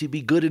we need to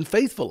be good and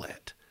faithful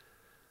at.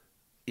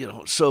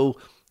 So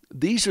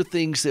these are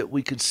things that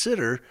we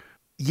consider.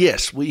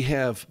 Yes, we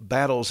have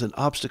battles and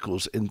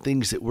obstacles and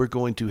things that we're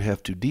going to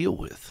have to deal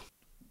with.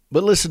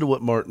 But listen to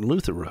what Martin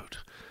Luther wrote.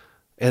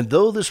 And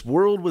though this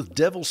world with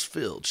devils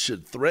filled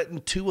should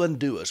threaten to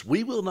undo us,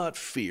 we will not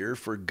fear,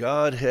 for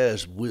God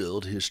has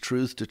willed his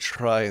truth to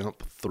triumph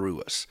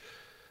through us.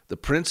 The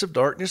prince of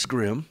darkness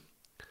grim,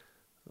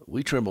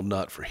 we tremble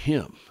not for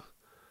him.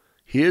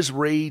 His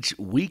rage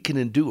we can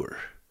endure,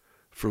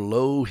 for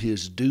lo,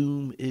 his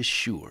doom is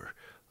sure.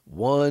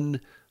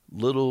 One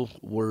little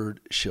word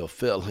shall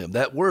fell him.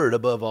 That word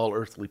above all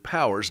earthly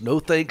powers, no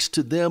thanks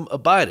to them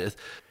abideth.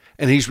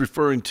 And he's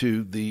referring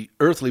to the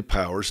earthly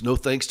powers. No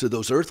thanks to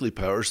those earthly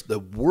powers, the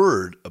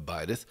word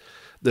abideth.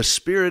 The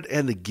Spirit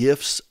and the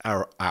gifts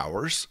are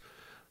ours,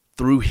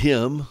 through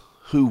him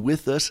who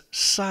with us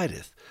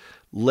sideth.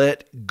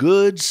 Let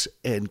goods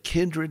and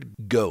kindred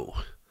go.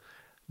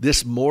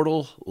 This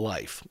mortal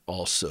life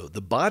also,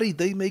 the body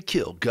they may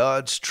kill,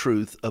 God's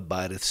truth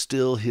abideth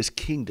still, his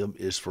kingdom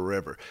is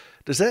forever.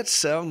 Does that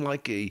sound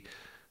like a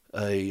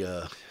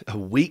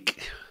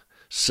weak,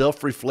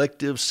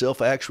 self-reflective,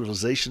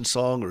 self-actualization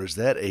song, or is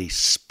that a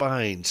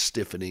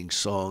spine-stiffening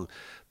song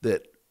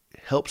that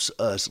helps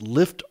us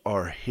lift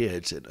our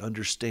heads and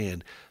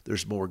understand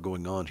there's more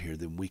going on here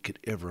than we could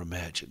ever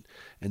imagine,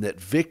 and that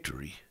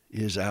victory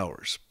is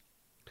ours?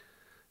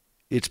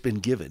 It's been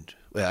given.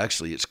 Well,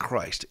 actually, it's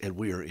Christ, and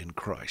we are in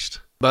Christ.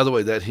 By the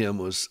way, that hymn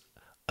was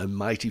A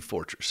Mighty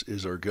Fortress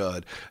is Our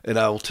God. And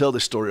I will tell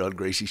this story on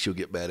Gracie. She'll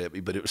get mad at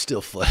me, but it was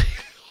still funny.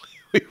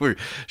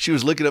 She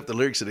was looking up the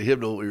lyrics of the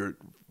hymnal. We were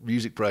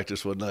music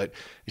practice one night,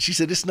 and she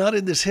said, it's not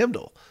in this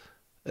hymnal.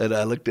 And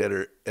I looked at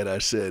her, and I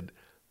said,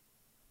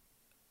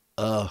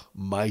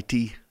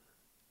 mighty.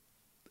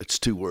 It's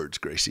 2 words,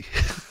 Gracie.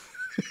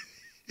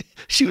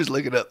 She was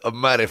looking up A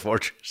Mighty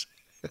Fortress.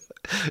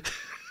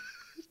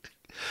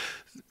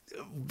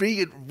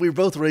 We're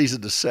both raised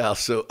in the South,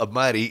 so a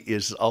mighty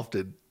is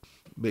often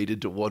made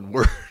into one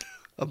word.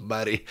 A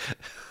mighty.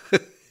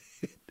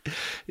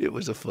 It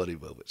was a funny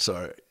moment.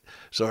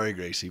 Sorry,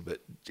 Gracie, but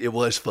it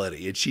was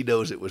funny, and she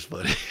knows it was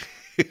funny.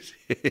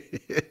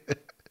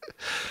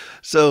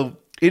 So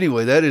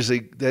anyway, that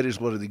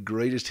is one of the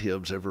greatest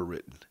hymns ever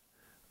written.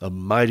 A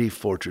mighty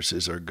fortress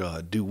is our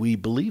God. Do we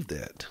believe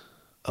that?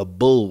 A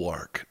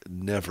bulwark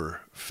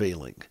never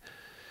failing.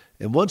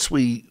 And once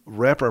we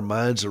wrap our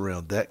minds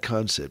around that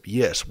concept,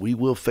 yes, we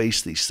will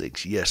face these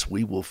things. Yes,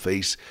 we will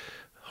face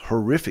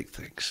horrific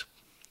things.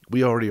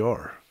 We already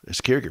are. As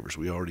caregivers,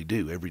 we already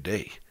do every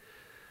day.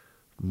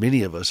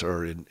 Many of us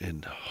are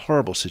in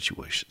horrible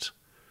situations.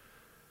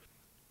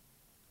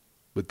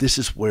 But this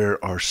is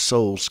where our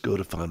souls go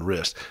to find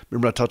rest.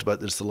 Remember, I talked about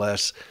this the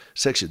last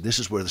section. This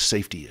is where the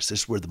safety is.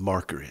 This is where the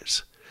marker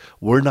is.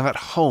 We're not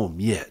home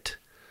yet,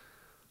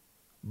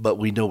 but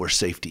we know where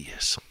safety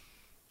is.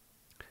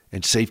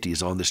 And safety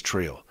is on this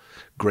trail.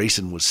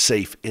 Grayson was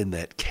safe in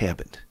that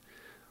cabin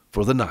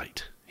for the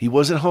night. He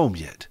wasn't home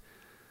yet,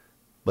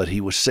 but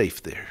he was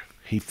safe there.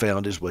 He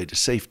found his way to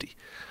safety.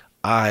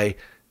 I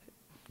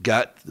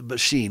got the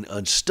machine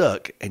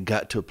unstuck and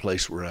got to a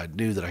place where I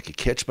knew that I could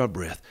catch my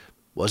breath.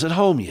 Wasn't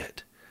home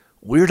yet.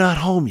 We're not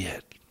home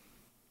yet.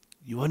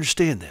 You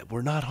understand that?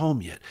 We're not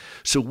home yet.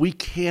 So we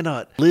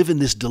cannot live in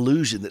this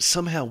delusion that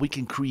somehow we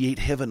can create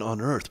heaven on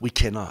earth. We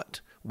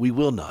cannot. We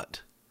will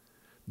not.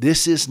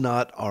 This is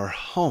not our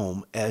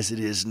home as it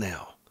is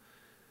now.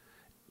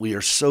 We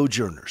are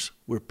sojourners.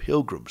 We're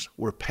pilgrims.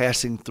 We're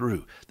passing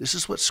through. This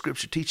is what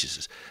Scripture teaches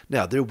us.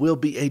 Now, there will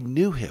be a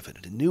new heaven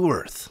and a new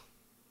earth.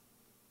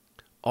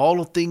 All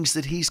the things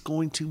that he's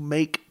going to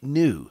make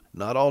new.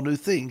 Not all new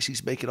things.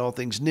 He's making all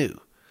things new.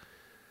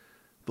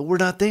 But we're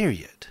not there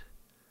yet.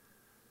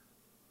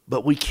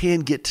 But we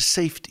can get to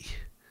safety.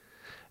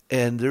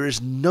 And there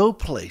is no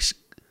place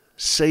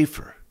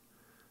safer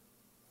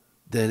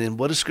than in,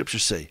 what does Scripture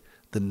say?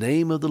 The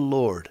name of the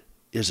Lord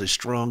is a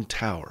strong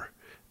tower.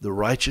 The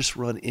righteous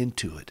run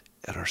into it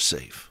and are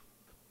safe.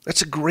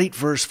 That's a great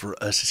verse for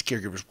us as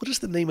caregivers. What is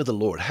the name of the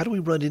Lord? How do we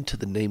run into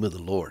the name of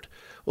the Lord?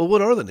 Well, what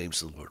are the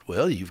names of the Lord?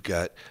 Well, you've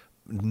got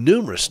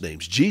numerous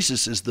names.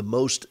 Jesus is the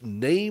most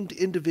named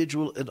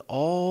individual in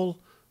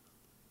all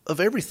of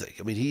everything.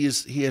 I mean, he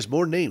has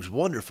more names.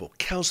 Wonderful,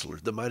 Counselor,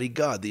 the Mighty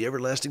God, the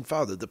Everlasting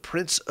Father, the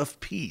Prince of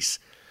Peace.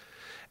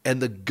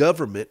 And the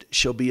government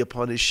shall be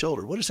upon his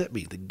shoulder. What does that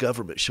mean? The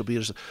government shall be.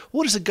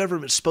 What is the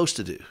government supposed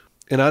to do?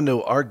 And I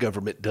know our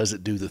government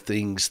doesn't do the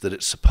things that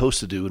it's supposed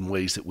to do in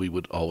ways that we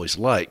would always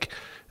like.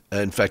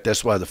 In fact,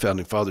 that's why the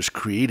Founding Fathers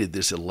created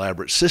this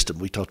elaborate system.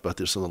 We talked about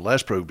this on the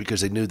last program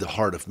because they knew the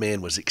heart of man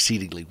was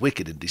exceedingly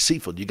wicked and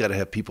deceitful. You got to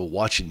have people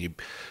watching you,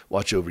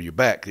 watch over your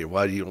back there.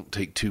 Why do you don't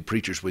take two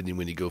preachers with you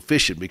when you go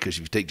fishing? Because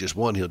if you take just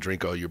one, he'll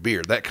drink all your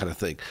beer, that kind of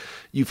thing.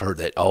 You've heard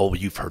that. Oh,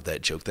 you've heard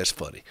that joke. That's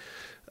funny.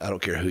 I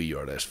don't care who you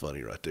are. That's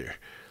funny right there.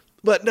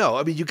 But no,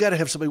 I mean, you got to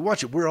have somebody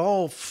watch it. We're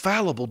all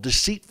fallible,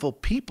 deceitful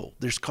people.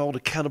 There's called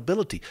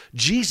accountability.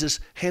 Jesus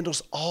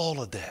handles all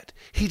of that.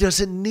 He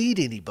doesn't need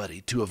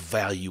anybody to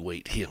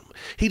evaluate him.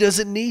 He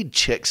doesn't need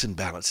checks and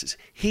balances.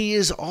 He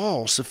is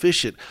all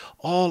sufficient,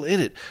 all in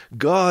it.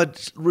 God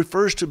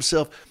refers to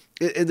himself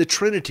in the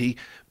Trinity,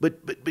 but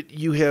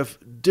you have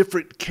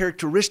different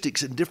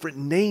characteristics and different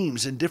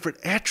names and different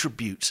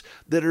attributes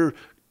that are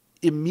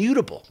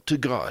immutable to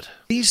God.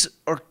 These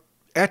are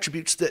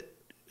attributes that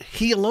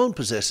he alone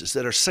possesses,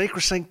 that are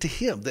sacrosanct to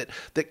him,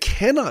 that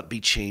cannot be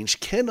changed,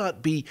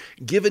 cannot be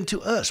given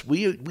to us.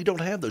 We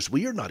don't have those.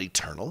 We are not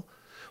eternal.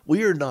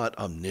 We are not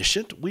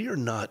omniscient. We are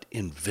not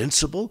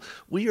invincible.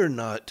 We are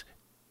not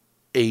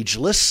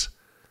ageless.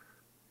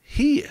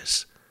 He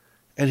is.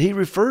 And he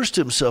refers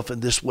to himself in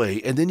this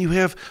way. And then you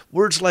have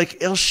words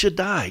like El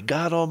Shaddai,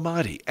 God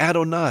Almighty,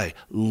 Adonai,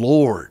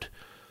 Lord.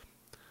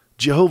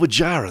 Jehovah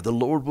Jireh, the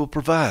Lord will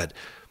provide.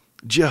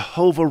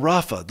 Jehovah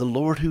Rapha, the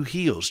Lord who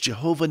heals.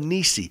 Jehovah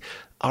Nisi,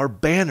 our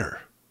banner.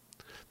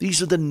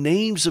 These are the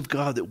names of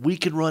God that we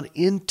can run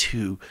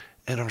into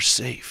and are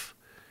safe.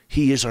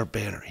 He is our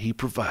banner. He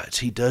provides.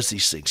 He does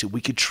these things, and we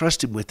can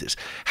trust him with this.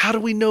 How do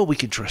we know we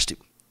can trust him?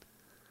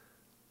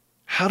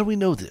 How do we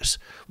know this?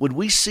 When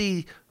we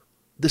see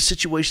the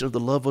situation of the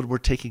loved one we're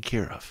taking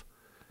care of,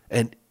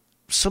 and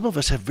some of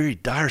us have very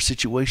dire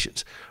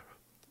situations.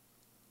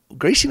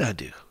 Gracie and I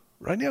do.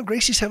 Right now,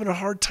 Gracie's having a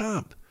hard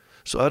time.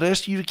 So I'd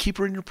ask you to keep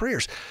her in your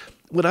prayers.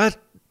 When I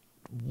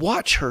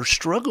watch her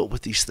struggle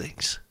with these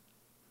things,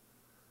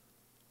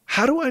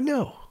 how do I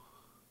know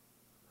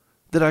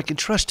that I can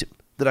trust him,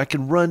 that I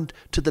can run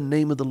to the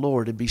name of the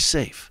Lord and be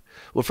safe?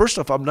 Well, first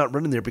off, I'm not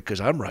running there because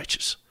I'm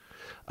righteous.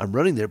 I'm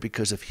running there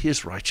because of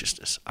his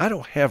righteousness. I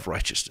don't have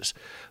righteousness.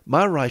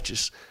 My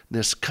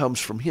righteousness comes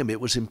from him.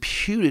 It was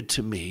imputed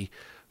to me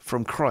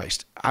from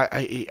Christ.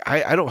 I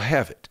don't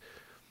have it.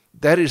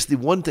 That is the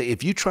one thing.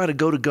 If you try to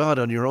go to God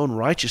on your own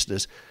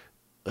righteousness,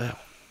 well,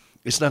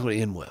 it's not going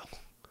to end well.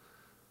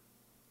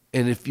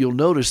 And if you'll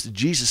notice that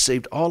Jesus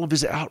saved all of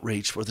his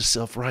outrage for the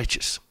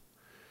self-righteous.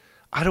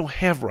 I don't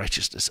have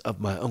righteousness of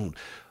my own,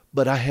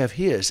 but I have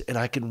his, and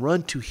I can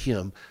run to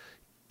him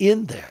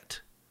in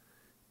that,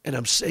 and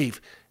I'm safe.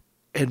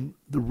 And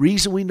the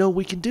reason we know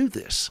we can do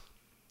this,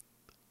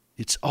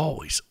 it's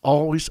always,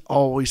 always,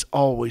 always,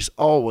 always,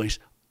 always,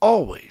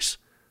 always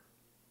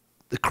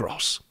the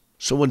cross.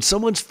 So when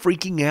someone's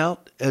freaking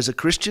out as a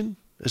Christian,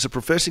 as a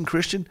professing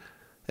Christian,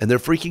 and they're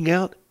freaking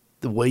out,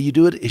 the way you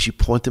do it is you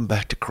point them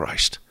back to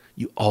Christ.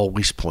 You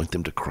always point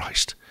them to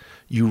Christ.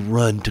 You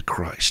run to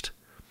Christ.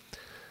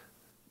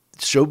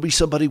 Show me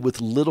somebody with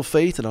little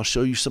faith, and I'll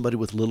show you somebody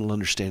with little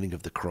understanding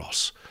of the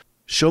cross.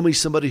 Show me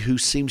somebody who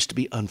seems to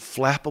be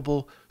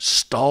unflappable,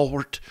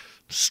 stalwart,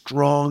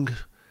 strong,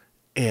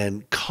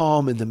 and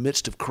calm in the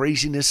midst of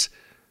craziness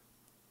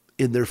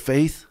in their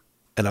faith,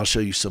 and I'll show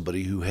you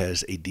somebody who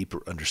has a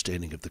deeper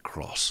understanding of the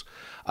cross.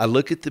 I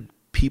look at the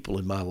people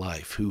in my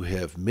life who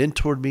have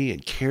mentored me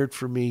and cared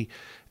for me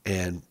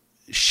and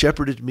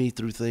shepherded me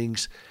through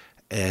things,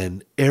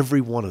 and every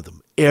one of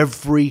them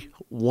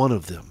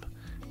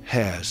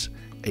has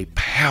a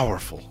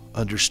powerful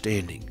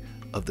understanding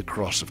of the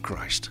cross of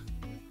Christ.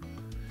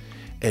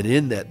 And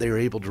in that, they're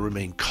able to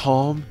remain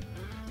calm,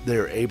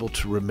 they're able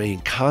to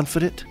remain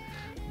confident,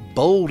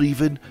 bold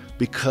even,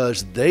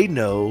 because they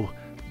know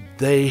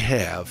they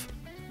have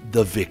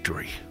the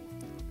victory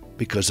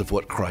because of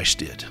what Christ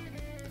did.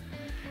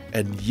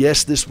 And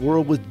yes, this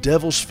world with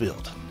devils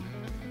filled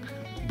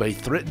may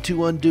threaten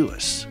to undo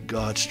us.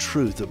 God's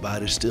truth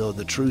abideth still.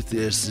 The truth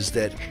is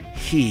that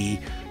he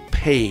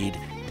paid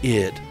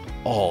it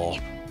all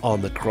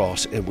on the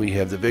cross, and we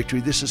have the victory.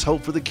 This is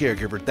Hope for the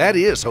Caregiver. That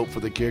is Hope for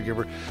the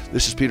Caregiver.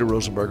 This is Peter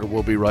Rosenberger.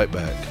 We'll be right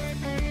back.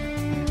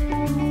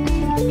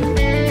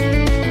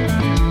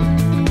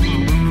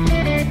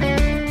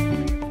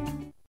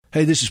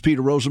 Hey, this is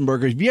Peter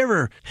Rosenberger. Have you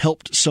ever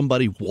helped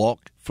somebody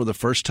walk for the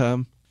first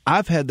time?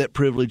 I've had that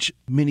privilege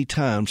many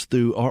times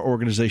through our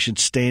organization,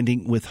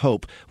 Standing with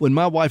Hope. When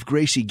my wife,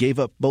 Gracie, gave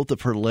up both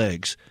of her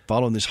legs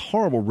following this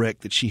horrible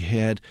wreck that she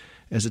had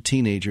as a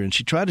teenager, and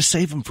she tried to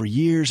save them for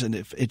years, and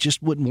it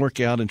just wouldn't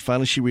work out, and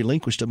finally she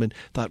relinquished them and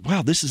thought,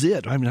 wow, this is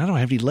it. I mean, I don't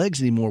have any legs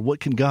anymore.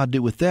 What can God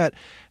do with that?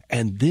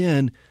 And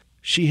then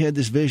she had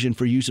this vision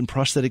for using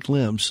prosthetic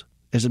limbs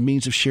as a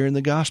means of sharing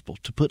the gospel,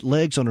 to put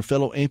legs on her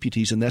fellow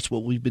amputees, and that's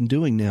what we've been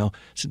doing now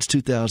since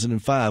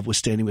 2005 with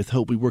Standing with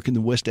Hope. We work in the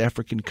West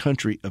African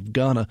country of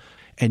Ghana,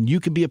 and you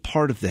can be a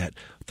part of that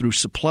through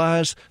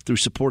supplies, through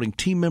supporting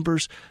team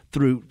members,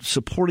 through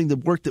supporting the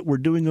work that we're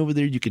doing over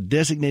there. You could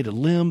designate a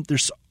limb.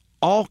 There's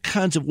all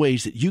kinds of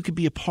ways that you could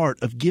be a part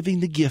of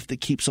giving the gift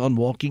that keeps on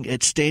walking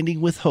at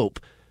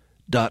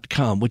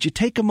standingwithhope.com. Would you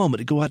take a moment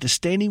to go out to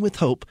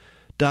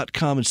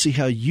standingwithhope.com and see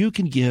how you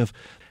can give?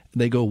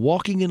 They go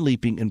walking and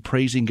leaping and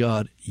praising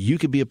God. You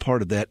can be a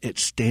part of that at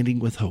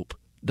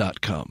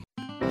standingwithhope.com.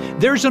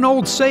 There's an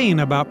old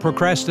saying about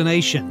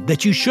procrastination,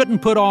 that you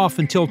shouldn't put off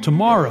until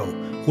tomorrow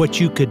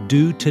what you could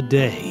do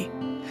today.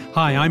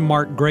 Hi, I'm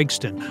Mark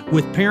Gregston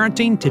with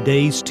Parenting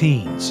Today's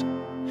Teens.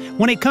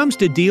 When it comes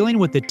to dealing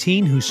with a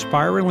teen who's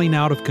spiraling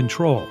out of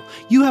control,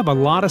 you have a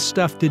lot of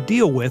stuff to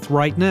deal with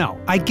right now.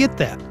 I get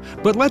that,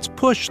 but let's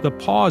push the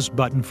pause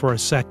button for a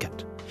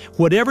second.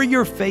 Whatever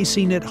you're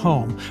facing at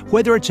home,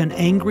 whether it's an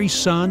angry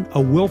son,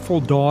 a willful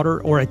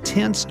daughter, or a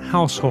tense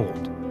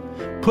household,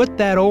 put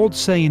that old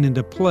saying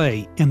into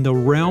play in the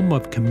realm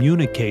of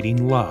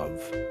communicating love.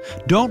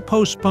 Don't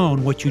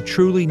postpone what you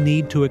truly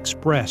need to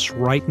express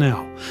right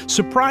now.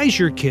 Surprise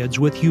your kids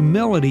with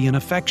humility and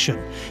affection.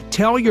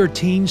 Tell your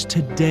teens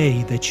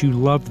today that you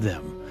love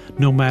them,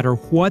 no matter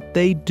what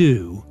they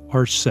do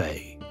or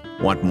say.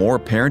 Want more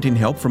parenting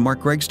help from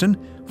Mark Gregston?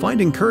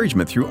 Find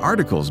encouragement through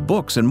articles,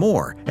 books, and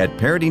more at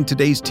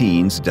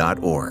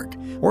parentingtodaysteens.org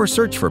or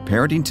search for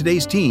Parenting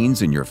Today's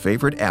Teens in your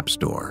favorite app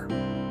store.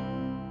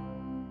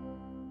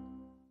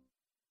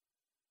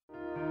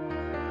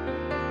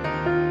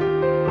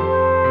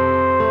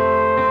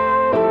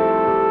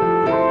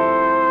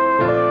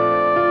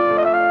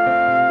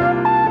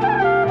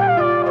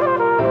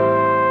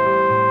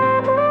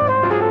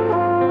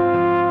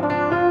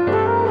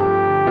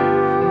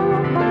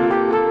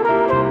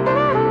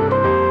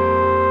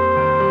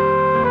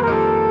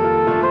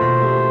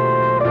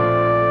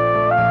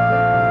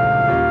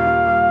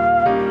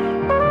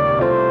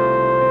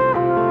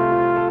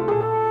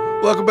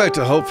 Welcome back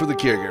to Hope for the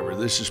Caregiver.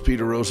 This is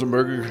Peter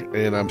Rosenberger,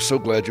 and I'm so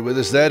glad you're with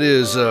us. That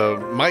is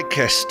Mike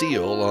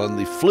Castile on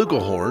the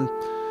flugelhorn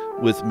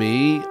with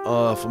me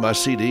for my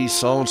CD,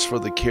 Songs for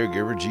the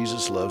Caregiver,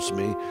 Jesus Loves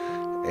Me.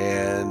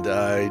 And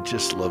I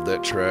just love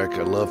that track.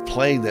 I love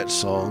playing that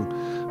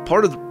song.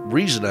 Part of the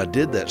reason I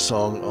did that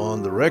song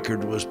on the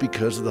record was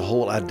because of the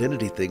whole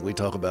identity thing we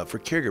talk about for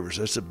caregivers.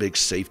 That's a big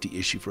safety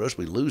issue for us.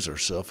 We lose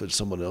ourselves in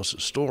someone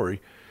else's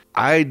story.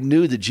 I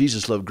knew that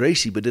Jesus loved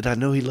Gracie, but did I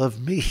know he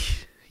loved me?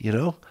 You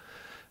know,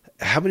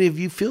 how many of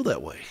you feel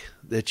that way?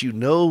 That you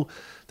know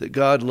that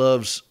God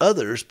loves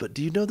others, but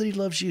do you know that he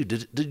loves you?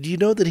 Do you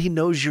know that he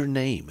knows your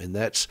name? And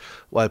that's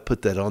why I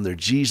put that on there.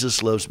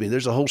 Jesus loves me.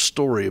 There's a whole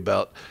story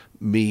about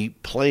me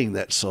playing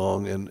that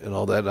song and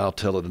all that, and I'll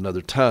tell it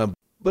another time.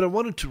 But I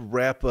wanted to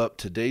wrap up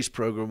today's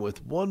program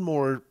with one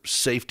more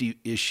safety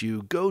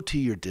issue. Go to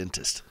your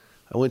dentist.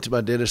 I went to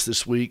my dentist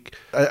this week.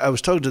 I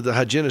was talking to the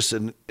hygienist,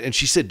 and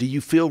she said, do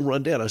you feel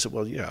run down? I said,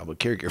 well, yeah, I'm a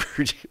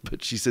caregiver.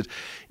 But she said,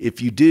 if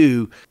you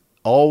do,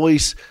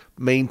 always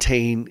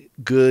maintain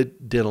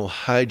good dental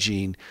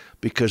hygiene,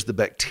 because the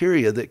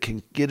bacteria that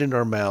can get in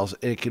our mouths,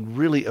 and it can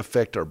really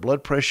affect our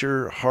blood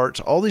pressure, hearts,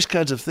 all these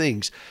kinds of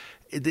things,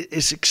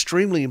 it's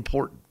extremely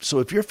important. So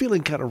if you're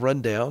feeling kind of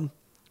run down,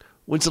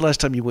 when's the last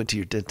time you went to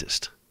your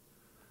dentist?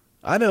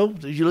 I know,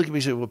 you look at me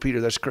and say, well, Peter,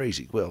 that's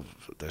crazy. Well,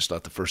 that's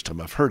not the first time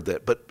I've heard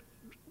that, but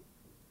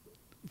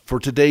for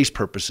today's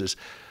purposes,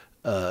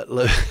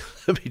 let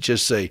me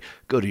just say,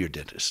 go to your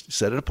dentist.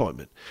 Set an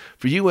appointment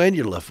for you and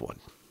your loved one,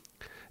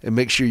 and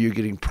make sure you're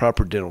getting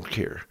proper dental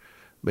care.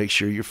 Make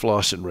sure you're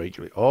flossing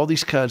regularly. All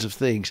these kinds of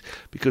things,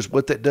 because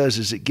what that does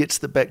is it gets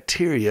the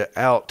bacteria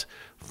out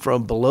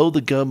from below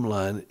the gum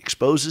line,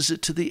 exposes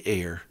it to the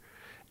air,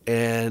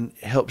 and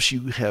helps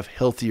you have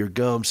healthier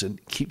gums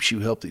and keeps you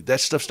healthy. That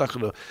stuff's not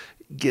going to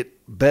get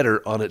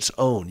better on its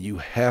own. You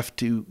have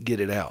to get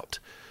it out.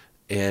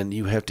 And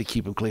you have to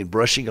keep them clean.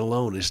 Brushing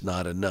alone is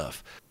not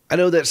enough. I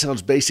know that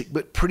sounds basic,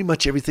 but pretty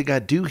much everything I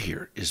do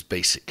here is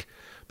basic,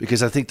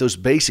 because I think those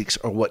basics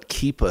are what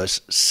keep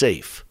us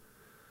safe.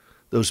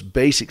 Those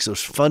basics,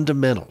 those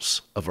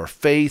fundamentals of our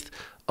faith,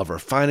 of our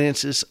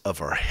finances, of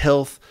our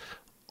health,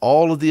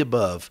 all of the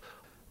above,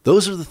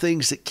 those are the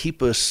things that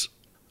keep us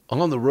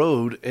on the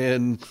road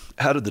and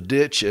out of the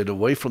ditch and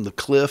away from the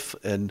cliff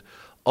and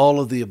all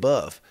of the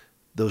above,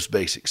 those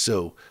basics.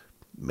 So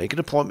make an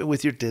appointment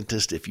with your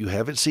dentist. If you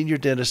haven't seen your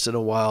dentist in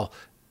a while,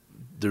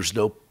 there's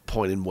no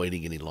point in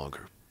waiting any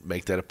longer.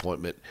 Make that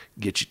appointment,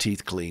 get your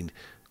teeth cleaned.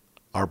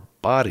 Our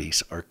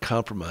bodies are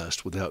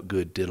compromised without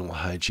good dental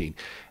hygiene.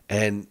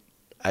 And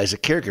as a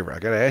caregiver, I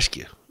got to ask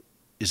you,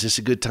 is this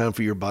a good time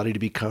for your body to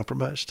be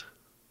compromised?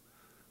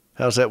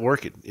 How's that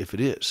working if it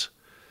is?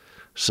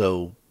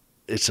 So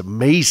it's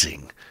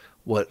amazing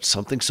what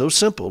something so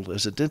simple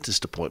as a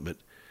dentist appointment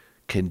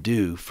can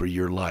do for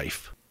your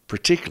life,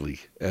 particularly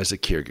as a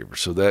caregiver.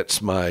 So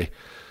that's my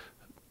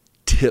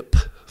tip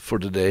for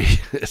today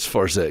as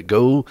far as that.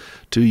 Go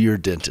to your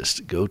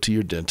dentist. Go to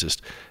your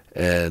dentist,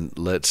 and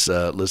let's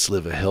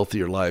live a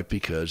healthier life,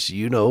 because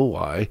you know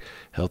why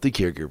healthy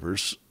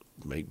caregivers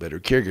make better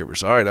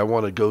caregivers. All right, I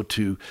want to go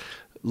to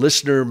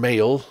listener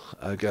mail.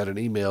 I got an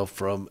email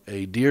from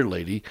a dear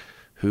lady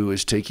who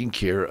is taking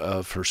care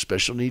of her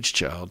special needs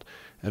child,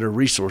 and her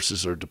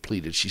resources are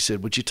depleted. She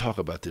said, would you talk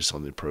about this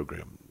on the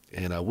program?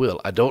 And I will.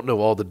 I don't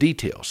know all the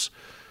details,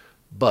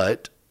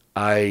 but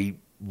I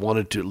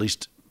wanted to at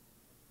least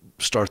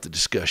start the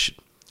discussion.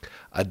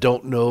 I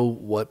don't know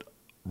what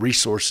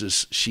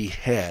resources she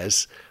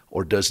has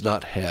or does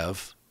not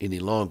have any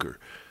longer,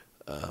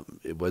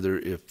 whether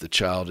if the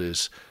child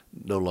is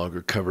no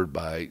longer covered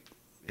by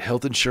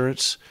health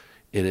insurance,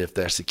 and if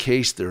that's the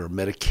case, there are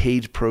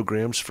Medicaid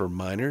programs for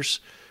minors,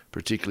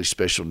 particularly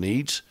special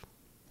needs.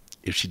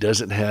 If she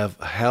doesn't have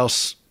a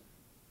house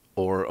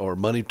or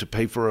money to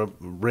pay for a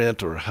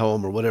rent or a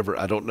home or whatever,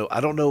 I don't know.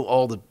 I don't know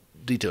all the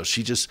details.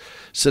 She just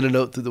sent a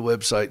note through the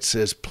website,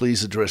 says,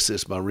 please address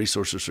this. My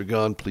resources are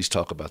gone. Please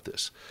talk about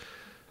this.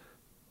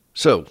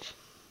 So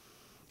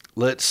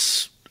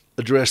let's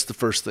address the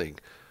first thing.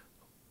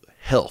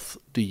 Health.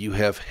 Do you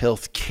have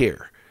health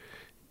care?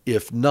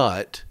 If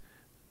not,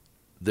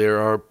 there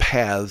are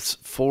paths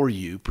for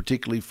you,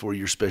 particularly for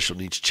your special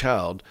needs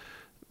child.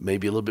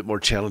 Maybe a little bit more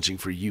challenging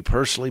for you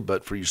personally,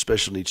 but for your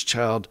special needs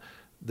child,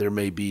 there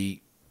may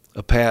be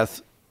a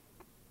path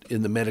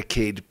in the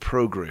Medicaid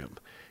program.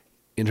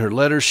 In her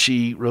letter,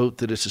 she wrote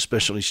that it's a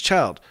special needs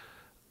child.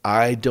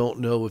 I don't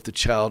know if the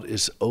child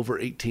is over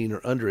 18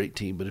 or under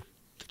 18, but if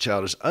the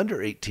child is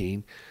under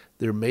 18,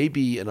 there may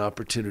be an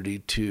opportunity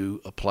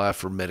to apply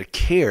for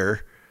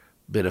Medicare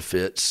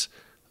benefits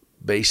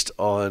based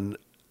on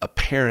a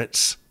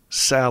parent's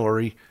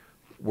salary,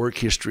 work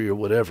history, or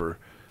whatever.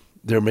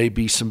 There may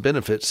be some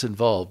benefits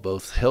involved,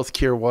 both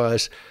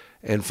healthcare-wise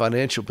and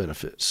financial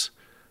benefits.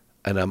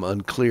 And I'm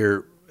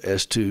unclear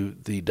as to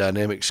the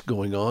dynamics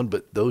going on,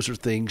 but those are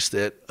things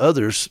that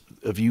others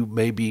of you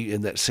may be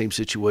in that same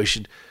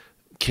situation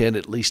can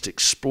at least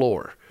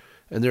explore.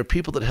 And there are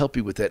people that help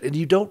you with that. And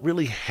you don't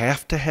really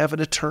have to have an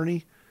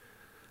attorney,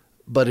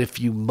 but if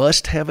you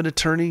must have an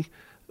attorney,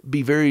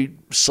 be very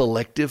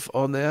selective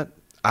on that.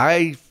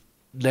 I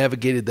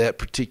navigated that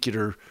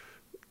particular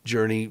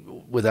journey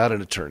without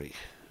an attorney.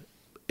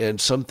 And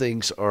some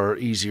things are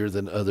easier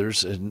than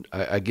others, and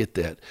I get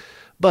that.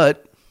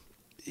 But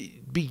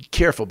be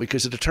careful,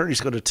 because an attorney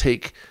is going to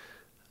take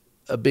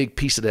a big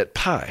piece of that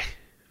pie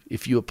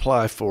if you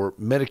apply for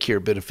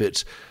Medicare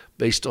benefits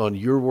based on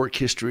your work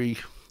history,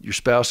 your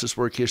spouse's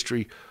work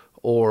history,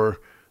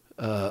 or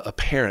a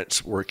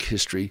parent's work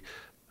history.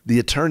 The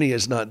attorney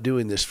is not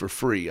doing this for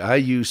free. I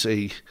use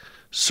a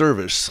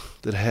service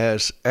that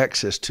has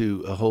access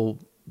to a whole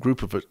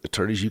group of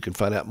attorneys. You can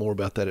find out more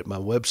about that at my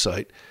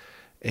website.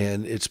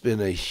 And it's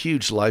been a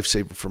huge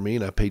lifesaver for me,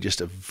 and I pay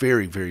just a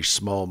very, very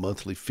small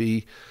monthly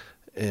fee,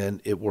 and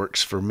it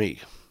works for me.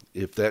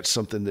 If that's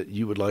something that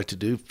you would like to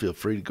do, feel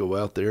free to go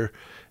out there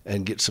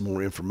and get some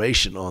more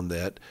information on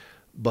that.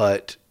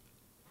 But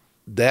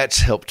that's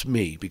helped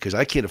me, because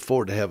I can't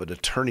afford to have an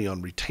attorney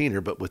on retainer,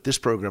 but with this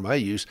program I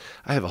use,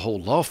 I have a whole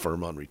law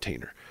firm on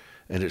retainer,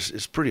 and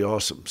it's pretty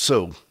awesome.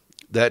 So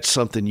that's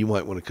something you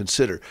might want to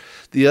consider.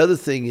 The other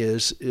thing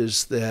is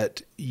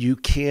that you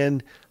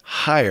can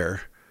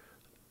hire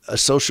a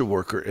social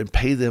worker and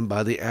pay them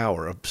by the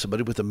hour,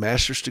 somebody with a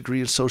master's degree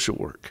in social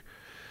work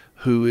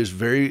who is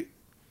very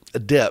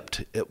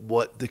adept at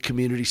what the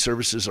community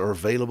services are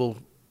available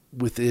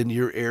within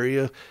your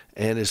area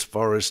and as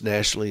far as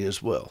nationally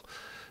as well.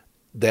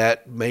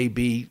 That may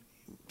be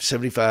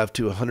 $75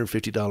 to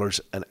 $150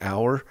 an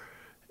hour,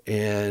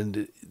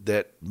 and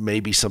that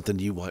may be something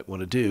you might want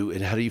to do.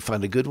 And how do you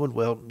find a good one?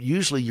 Well,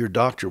 usually your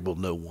doctor will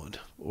know one,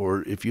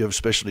 or if you have a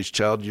special needs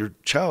child, your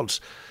child's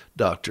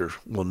doctor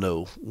will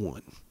know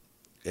one.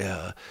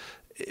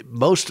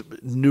 Most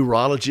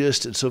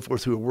neurologists and so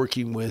forth who are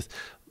working with,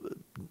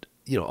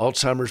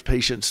 Alzheimer's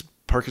patients,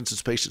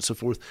 Parkinson's patients, so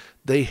forth,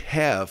 they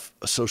have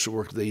a social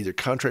worker they either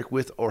contract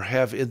with or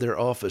have in their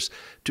office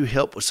to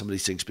help with some of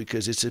these things,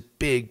 because it's a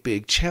big,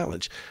 big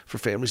challenge for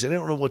families and they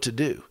don't know what to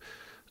do.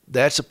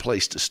 That's a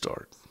place to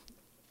start.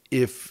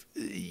 If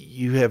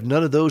you have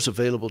none of those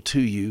available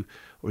to you,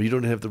 or you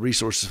don't have the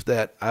resources for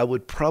that, I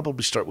would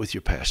probably start with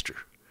your pastor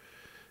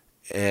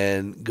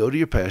and go to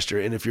your pastor.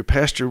 And if your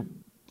pastor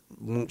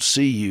won't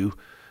see you,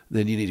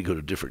 then you need to go to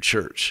a different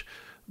church.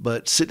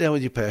 But sit down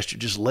with your pastor,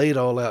 just lay it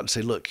all out and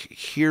say, look,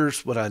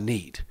 here's what I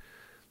need.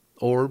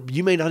 Or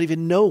you may not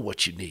even know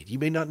what you need. You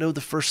may not know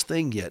the first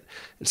thing yet,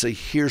 and say,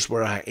 here's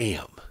where I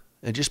am.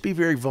 And just be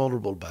very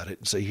vulnerable about it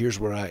and say, here's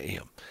where I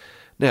am.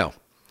 Now,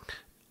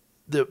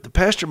 the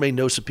pastor may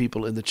know some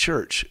people in the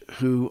church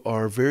who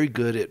are very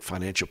good at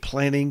financial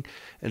planning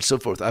and so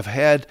forth. I've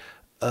had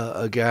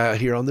a guy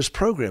here on this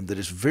program that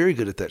is very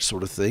good at that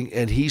sort of thing,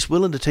 and he's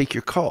willing to take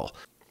your call.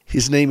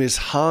 His name is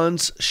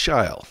Hans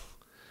Scheil,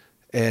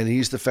 and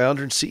he's the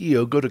founder and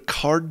CEO. Go to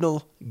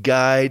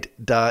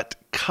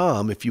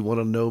cardinalguide.com if you want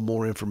to know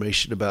more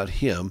information about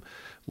him.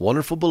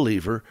 Wonderful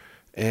believer.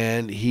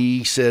 And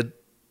he said,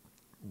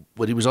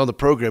 when he was on the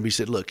program, he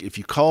said, look, if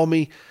you call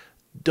me,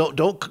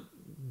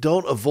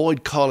 don't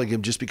avoid calling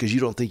him just because you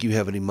don't think you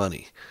have any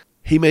money.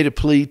 He made a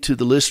plea to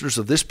the listeners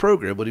of this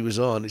program when he was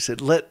on. He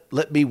said,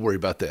 let me worry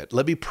about that.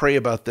 Let me pray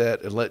about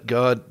that and let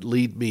God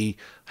lead me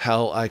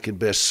how I can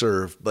best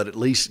serve, but at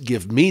least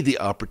give me the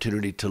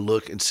opportunity to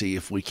look and see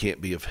if we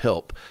can't be of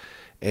help.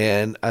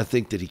 And I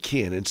think that he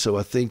can. And so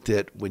I think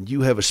that when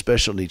you have a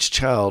special needs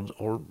child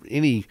or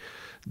any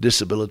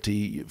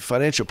disability,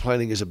 financial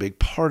planning is a big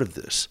part of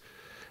this.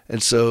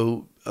 And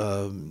so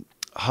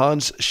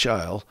Hans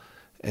Scheil,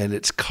 and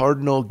it's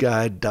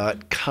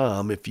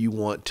cardinalguide.com if you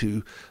want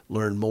to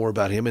learn more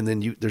about him. And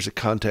then there's a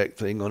contact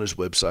thing on his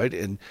website,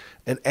 and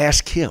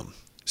ask him.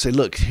 Say,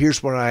 look,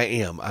 here's where I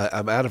am.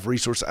 I'm out of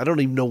resources. I don't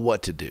even know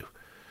what to do.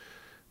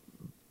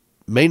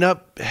 May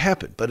not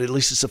happen, but at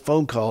least it's a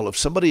phone call of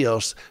somebody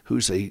else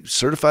who's a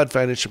certified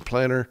financial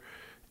planner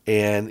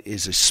and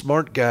is a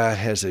smart guy,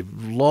 has a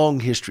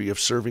long history of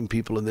serving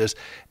people in this,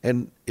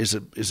 and is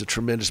a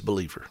tremendous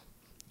believer.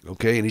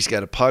 Okay, and he's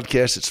got a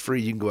podcast. It's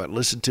free. You can go out and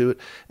listen to it.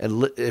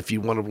 And if you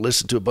want to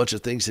listen to a bunch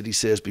of things that he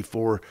says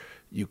before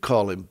you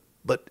call him,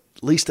 but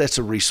at least that's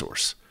a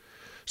resource.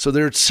 So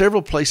there are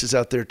several places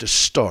out there to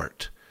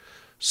start.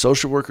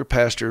 Social worker,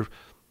 pastor.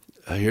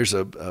 Here's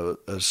a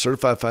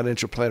certified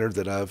financial planner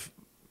that I've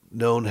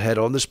known had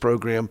on this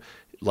program,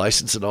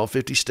 licensed in all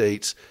 50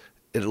 states.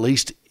 And at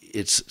least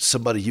it's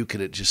somebody you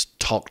can just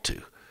talk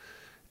to.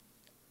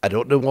 I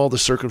don't know all the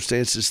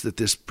circumstances that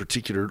this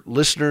particular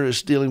listener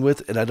is dealing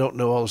with, and I don't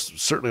know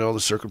certainly all the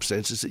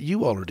circumstances that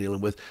you all are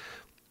dealing with,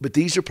 but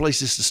these are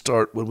places to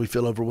start when we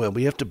feel overwhelmed.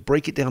 We have to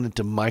break it down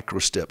into micro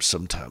steps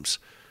sometimes.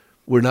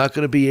 We're not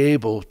going to be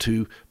able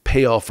to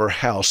pay off our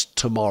house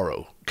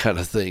tomorrow kind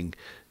of thing,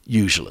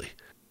 usually.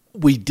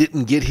 We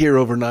didn't get here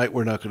overnight.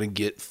 We're not going to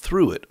get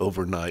through it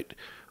overnight,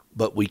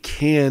 but we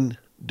can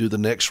do the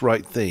next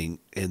right thing,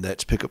 and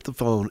that's pick up the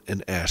phone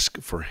and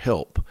ask for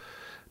help.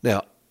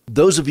 Now,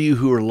 those of you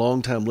who are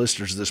longtime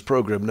listeners of this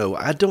program know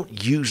I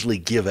don't usually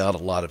give out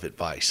a lot of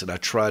advice, and I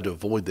try to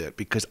avoid that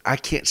because I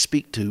can't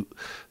speak to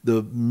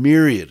the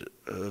myriad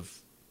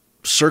of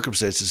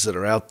circumstances that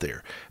are out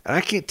there. And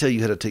I can't tell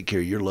you how to take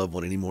care of your loved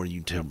one any more than you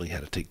can tell me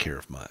how to take care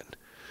of mine.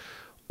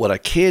 What I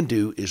can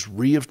do is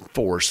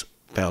reinforce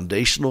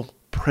foundational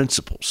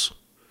principles,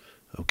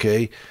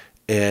 okay?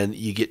 And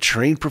you get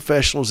trained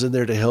professionals in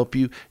there to help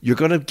you. You're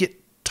going to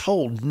get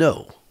told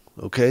no,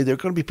 okay? There are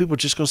going to be people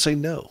just going to say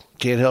no,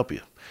 can't help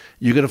you.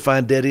 You're going to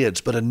find dead ends,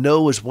 but a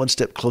no is one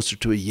step closer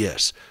to a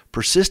yes.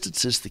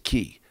 Persistence is the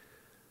key.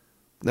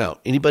 Now,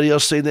 anybody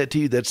else saying that to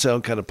you? That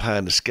sounds kind of pie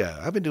in the sky.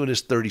 I've been doing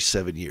this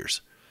 37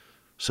 years.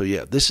 So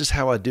yeah, this is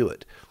how I do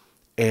it.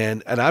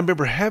 And I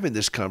remember having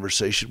this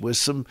conversation with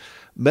some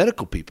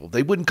medical people.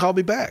 They wouldn't call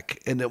me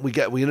back. And then we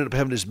ended up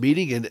having this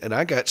meeting, and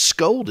I got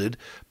scolded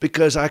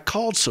because I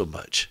called so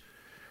much.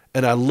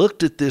 And I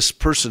looked at this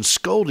person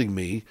scolding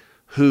me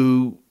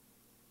who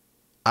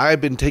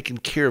I've been taking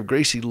care of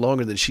Gracie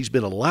longer than she's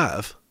been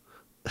alive.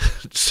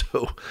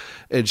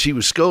 And she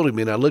was scolding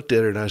me, and I looked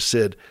at her and I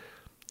said,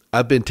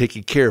 I've been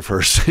taking care of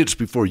her since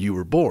before you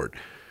were born.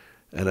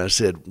 And I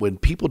said, when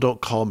people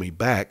don't call me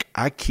back,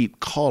 I keep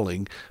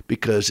calling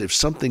because if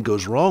something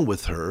goes wrong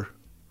with her,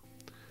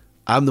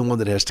 I'm the one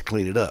that has to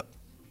clean it up.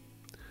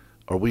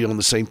 Are we on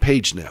the same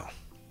page now?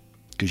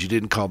 Because you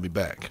didn't call me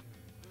back.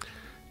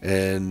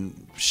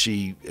 And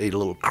she ate a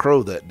little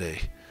crow that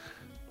day.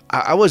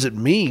 I wasn't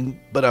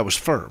mean, but I was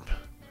firm.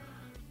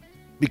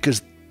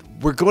 Because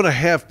we're going to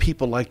have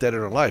people like that in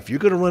our life. You're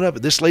going to run up.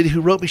 This lady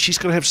who wrote me, she's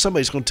going to have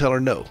somebody who's going to tell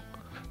her no.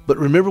 But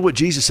remember what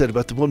Jesus said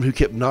about the woman who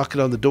kept knocking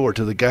on the door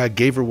till the guy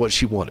gave her what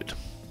she wanted.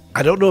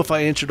 I don't know if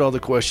I answered all the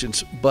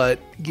questions, but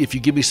if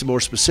you give me some more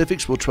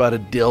specifics, we'll try to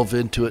delve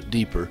into it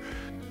deeper.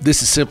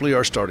 This is simply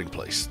our starting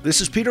place. This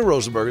is Peter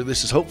Rosenberger.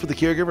 This is Hope for the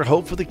Caregiver,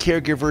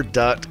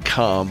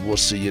 hopeforthecaregiver.com. We'll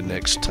see you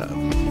next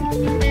time.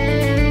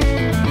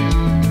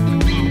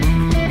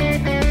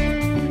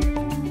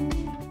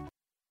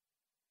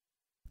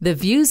 The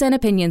views and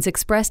opinions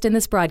expressed in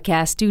this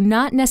broadcast do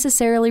not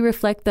necessarily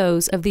reflect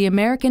those of the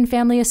American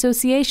Family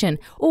Association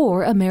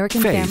or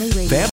American Family Radio.